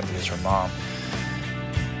to have you as her mom.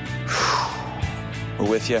 We're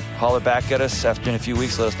with you. Holler back at us after in a few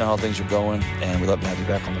weeks. Let us know how things are going, and we'd love to have you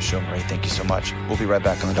back on the show, Marie. Thank you so much. We'll be right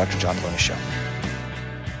back on the Dr. John Deloney Show.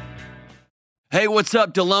 Hey, what's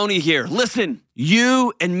up? Deloney here. Listen,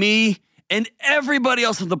 you and me and everybody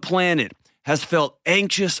else on the planet has felt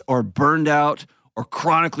anxious or burned out or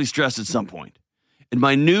chronically stressed at some point. In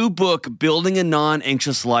my new book, Building a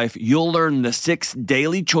Non-Anxious Life, you'll learn the 6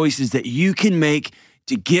 daily choices that you can make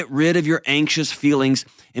to get rid of your anxious feelings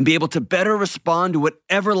and be able to better respond to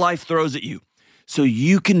whatever life throws at you, so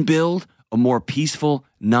you can build a more peaceful,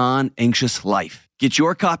 non-anxious life. Get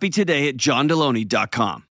your copy today at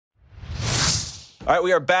johndeloney.com. All right,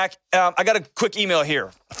 we are back. I got a quick email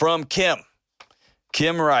here from Kim.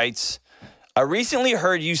 Kim writes, I recently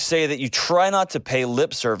heard you say that you try not to pay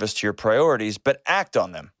lip service to your priorities, but act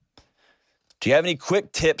on them. Do you have any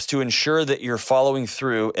quick tips to ensure that you're following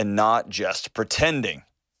through and not just pretending?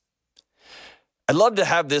 I'd love to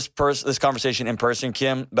have this conversation in person,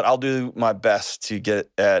 Kim, but I'll do my best to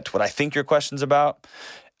get at what I think your question's about.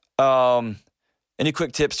 Any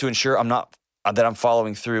quick tips to ensure that I'm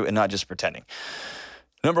following through and not just pretending?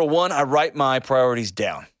 Number one, I write my priorities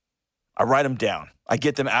down. I write them down. I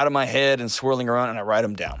get them out of my head and swirling around, and I write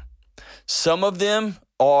them down. Some of them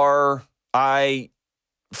are, I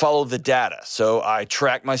follow the data. So I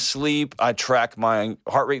track my sleep. I track my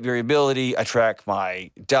heart rate variability. I track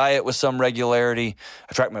my diet with some regularity.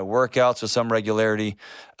 I track my workouts with some regularity.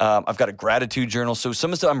 I've got a gratitude journal. So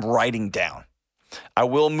some of the stuff I'm writing down. I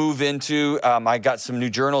will move into, I got some new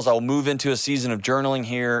journals. I will move into a season of journaling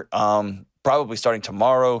here, probably starting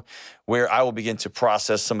tomorrow, where I will begin to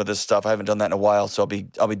process some of this stuff. I haven't done that in a while, so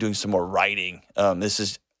I'll be doing some more writing. This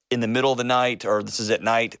is in the middle of the night, or this is at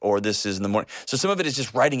night, or this is in the morning. So some of it is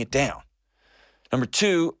just writing it down. Number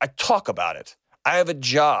two, I talk about it. I have a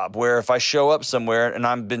job where if I show up somewhere and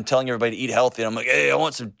I've been telling everybody to eat healthy, and I'm like, hey, I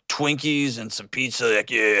want some Twinkies and some pizza. Like,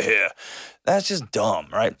 yeah. That's just dumb,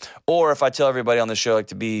 right? Or if I tell everybody on the show like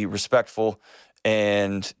to be respectful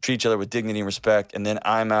and treat each other with dignity and respect, and then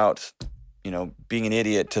I'm out, being an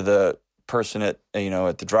idiot to the person at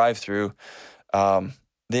the drive-through,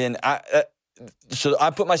 then so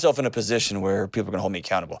I put myself in a position where people are going to hold me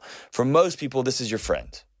accountable. For most people, this is your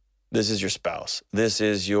friend. This is your spouse. This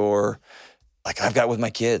is like I've got it with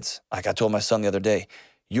my kids. Like I told my son the other day,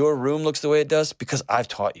 your room looks the way it does because I've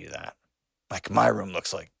taught you that. Like my room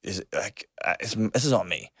looks this is on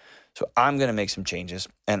me. So I'm going to make some changes,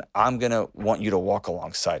 and I'm going to want you to walk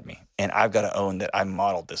alongside me. And I've got to own that I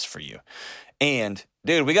modeled this for you. And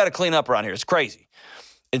dude, we got to clean up around here. It's crazy.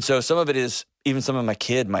 And so some of it is, even some of my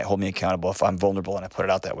kid might hold me accountable if I'm vulnerable and I put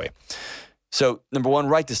it out that way. So number one,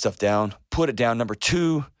 write this stuff down, put it down. Number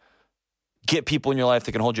two, get people in your life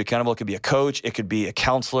that can hold you accountable. It could be a coach. It could be a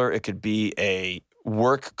counselor. It could be a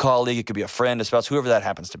work colleague. It could be a friend, a spouse, whoever that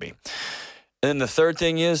happens to be. And then the third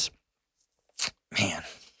thing is, man,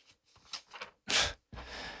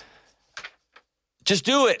 just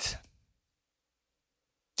do it.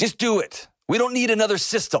 Just do it. We don't need another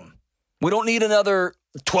system. We don't need another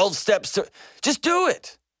 12 steps just do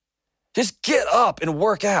it. Just get up and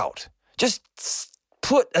work out. Just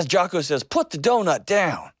put, as Jocko says, put the donut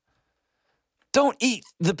down. Don't eat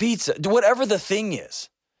the pizza. Whatever the thing is,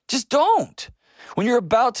 just don't. When you're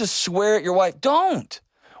about to swear at your wife, don't.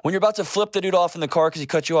 When you're about to flip the dude off in the car because he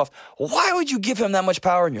cut you off, why would you give him that much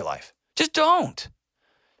power in your life? Just don't.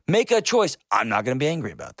 Make a choice. I'm not going to be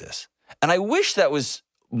angry about this. And I wish that was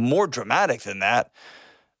more dramatic than that.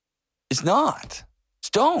 It's not.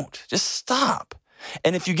 Just don't. Just stop.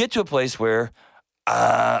 And if you get to a place where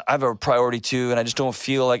I have a priority too, and I just don't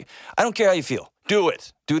feel like, I don't care how you feel. Do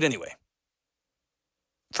it. Do it anyway.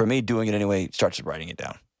 For me, doing it anyway starts with writing it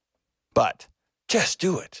down. But just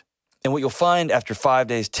do it. And what you'll find after 5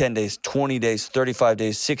 days, 10 days, 20 days, 35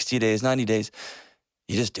 days, 60 days, 90 days,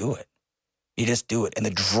 you just do it. You just do it. And the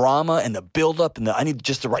drama and the buildup and I need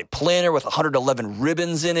just the right planner with 111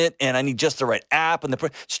 ribbons in it, and I need just the right app and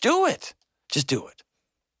just do it. Just do it.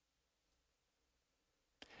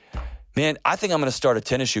 Man, I think I'm going to start a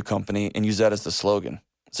tennis shoe company and use that as the slogan.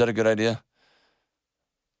 Is that a good idea?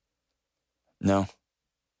 No.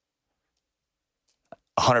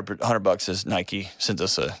 $100 is Nike sent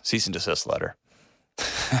us a cease and desist letter.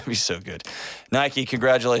 That'd be so good. Nike,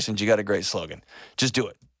 congratulations. You got a great slogan. Just do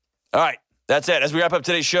it. All right. That's it. As we wrap up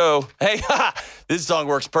today's show, hey, this song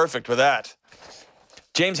works perfect with that.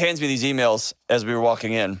 James hands me these emails as we were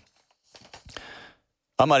walking in.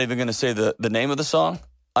 I'm not even going to say the name of the song.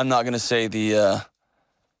 I'm not going to say oh,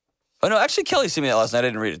 no, actually, Kelly sent me that last night. I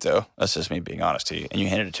didn't read it, though. That's just me being honest to you. And you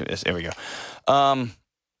handed it to me. There we go.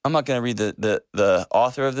 I'm not going to read the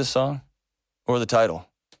author of this song or the title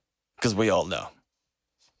because we all know.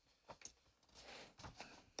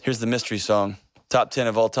 Here's the mystery song. Top 10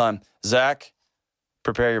 of all time. Zach,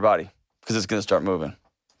 prepare your body because it's going to start moving.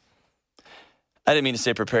 I didn't mean to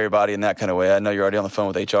say prepare your body in that kind of way. I know you're already on the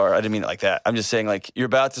phone with HR. I didn't mean it like that. I'm just saying like you're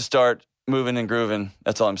about to start moving and grooving.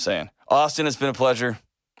 That's all I'm saying. Austin, it's been a pleasure.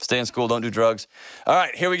 Stay in school. Don't do drugs. All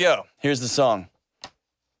right, here we go. Here's the song.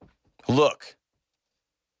 Look,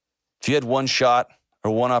 if you had one shot or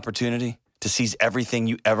one opportunity to seize everything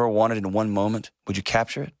you ever wanted in one moment, would you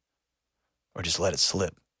capture it or just let it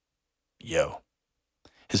slip? Yo.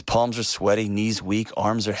 His palms are sweaty, knees weak,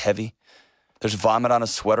 arms are heavy. There's vomit on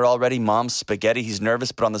his sweater already, mom's spaghetti. He's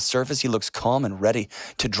nervous, but on the surface, he looks calm and ready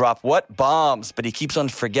to drop what? Bombs. But he keeps on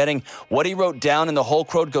forgetting what he wrote down, and the whole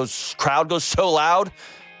crowd goes so loud,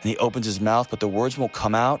 and he opens his mouth, but the words won't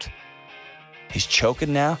come out. He's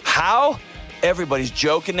choking now. How? Everybody's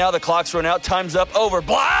joking now. The clock's run out. Time's up. Over.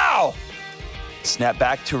 Blow! Snap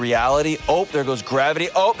back to reality. Oh, there goes gravity.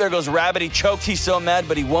 Oh, there goes rabbit. He choked. He's so mad,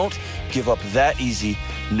 but he won't give up that easy.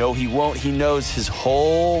 No, he won't. He knows his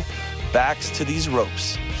whole back's to these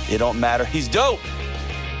ropes. It don't matter. He's dope.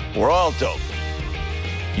 We're all dope.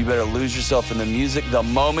 You better lose yourself in the music the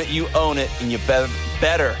moment you own it, and you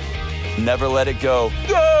better never let it go.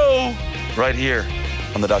 Go! Right here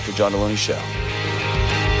on the Dr. John Deloney Show.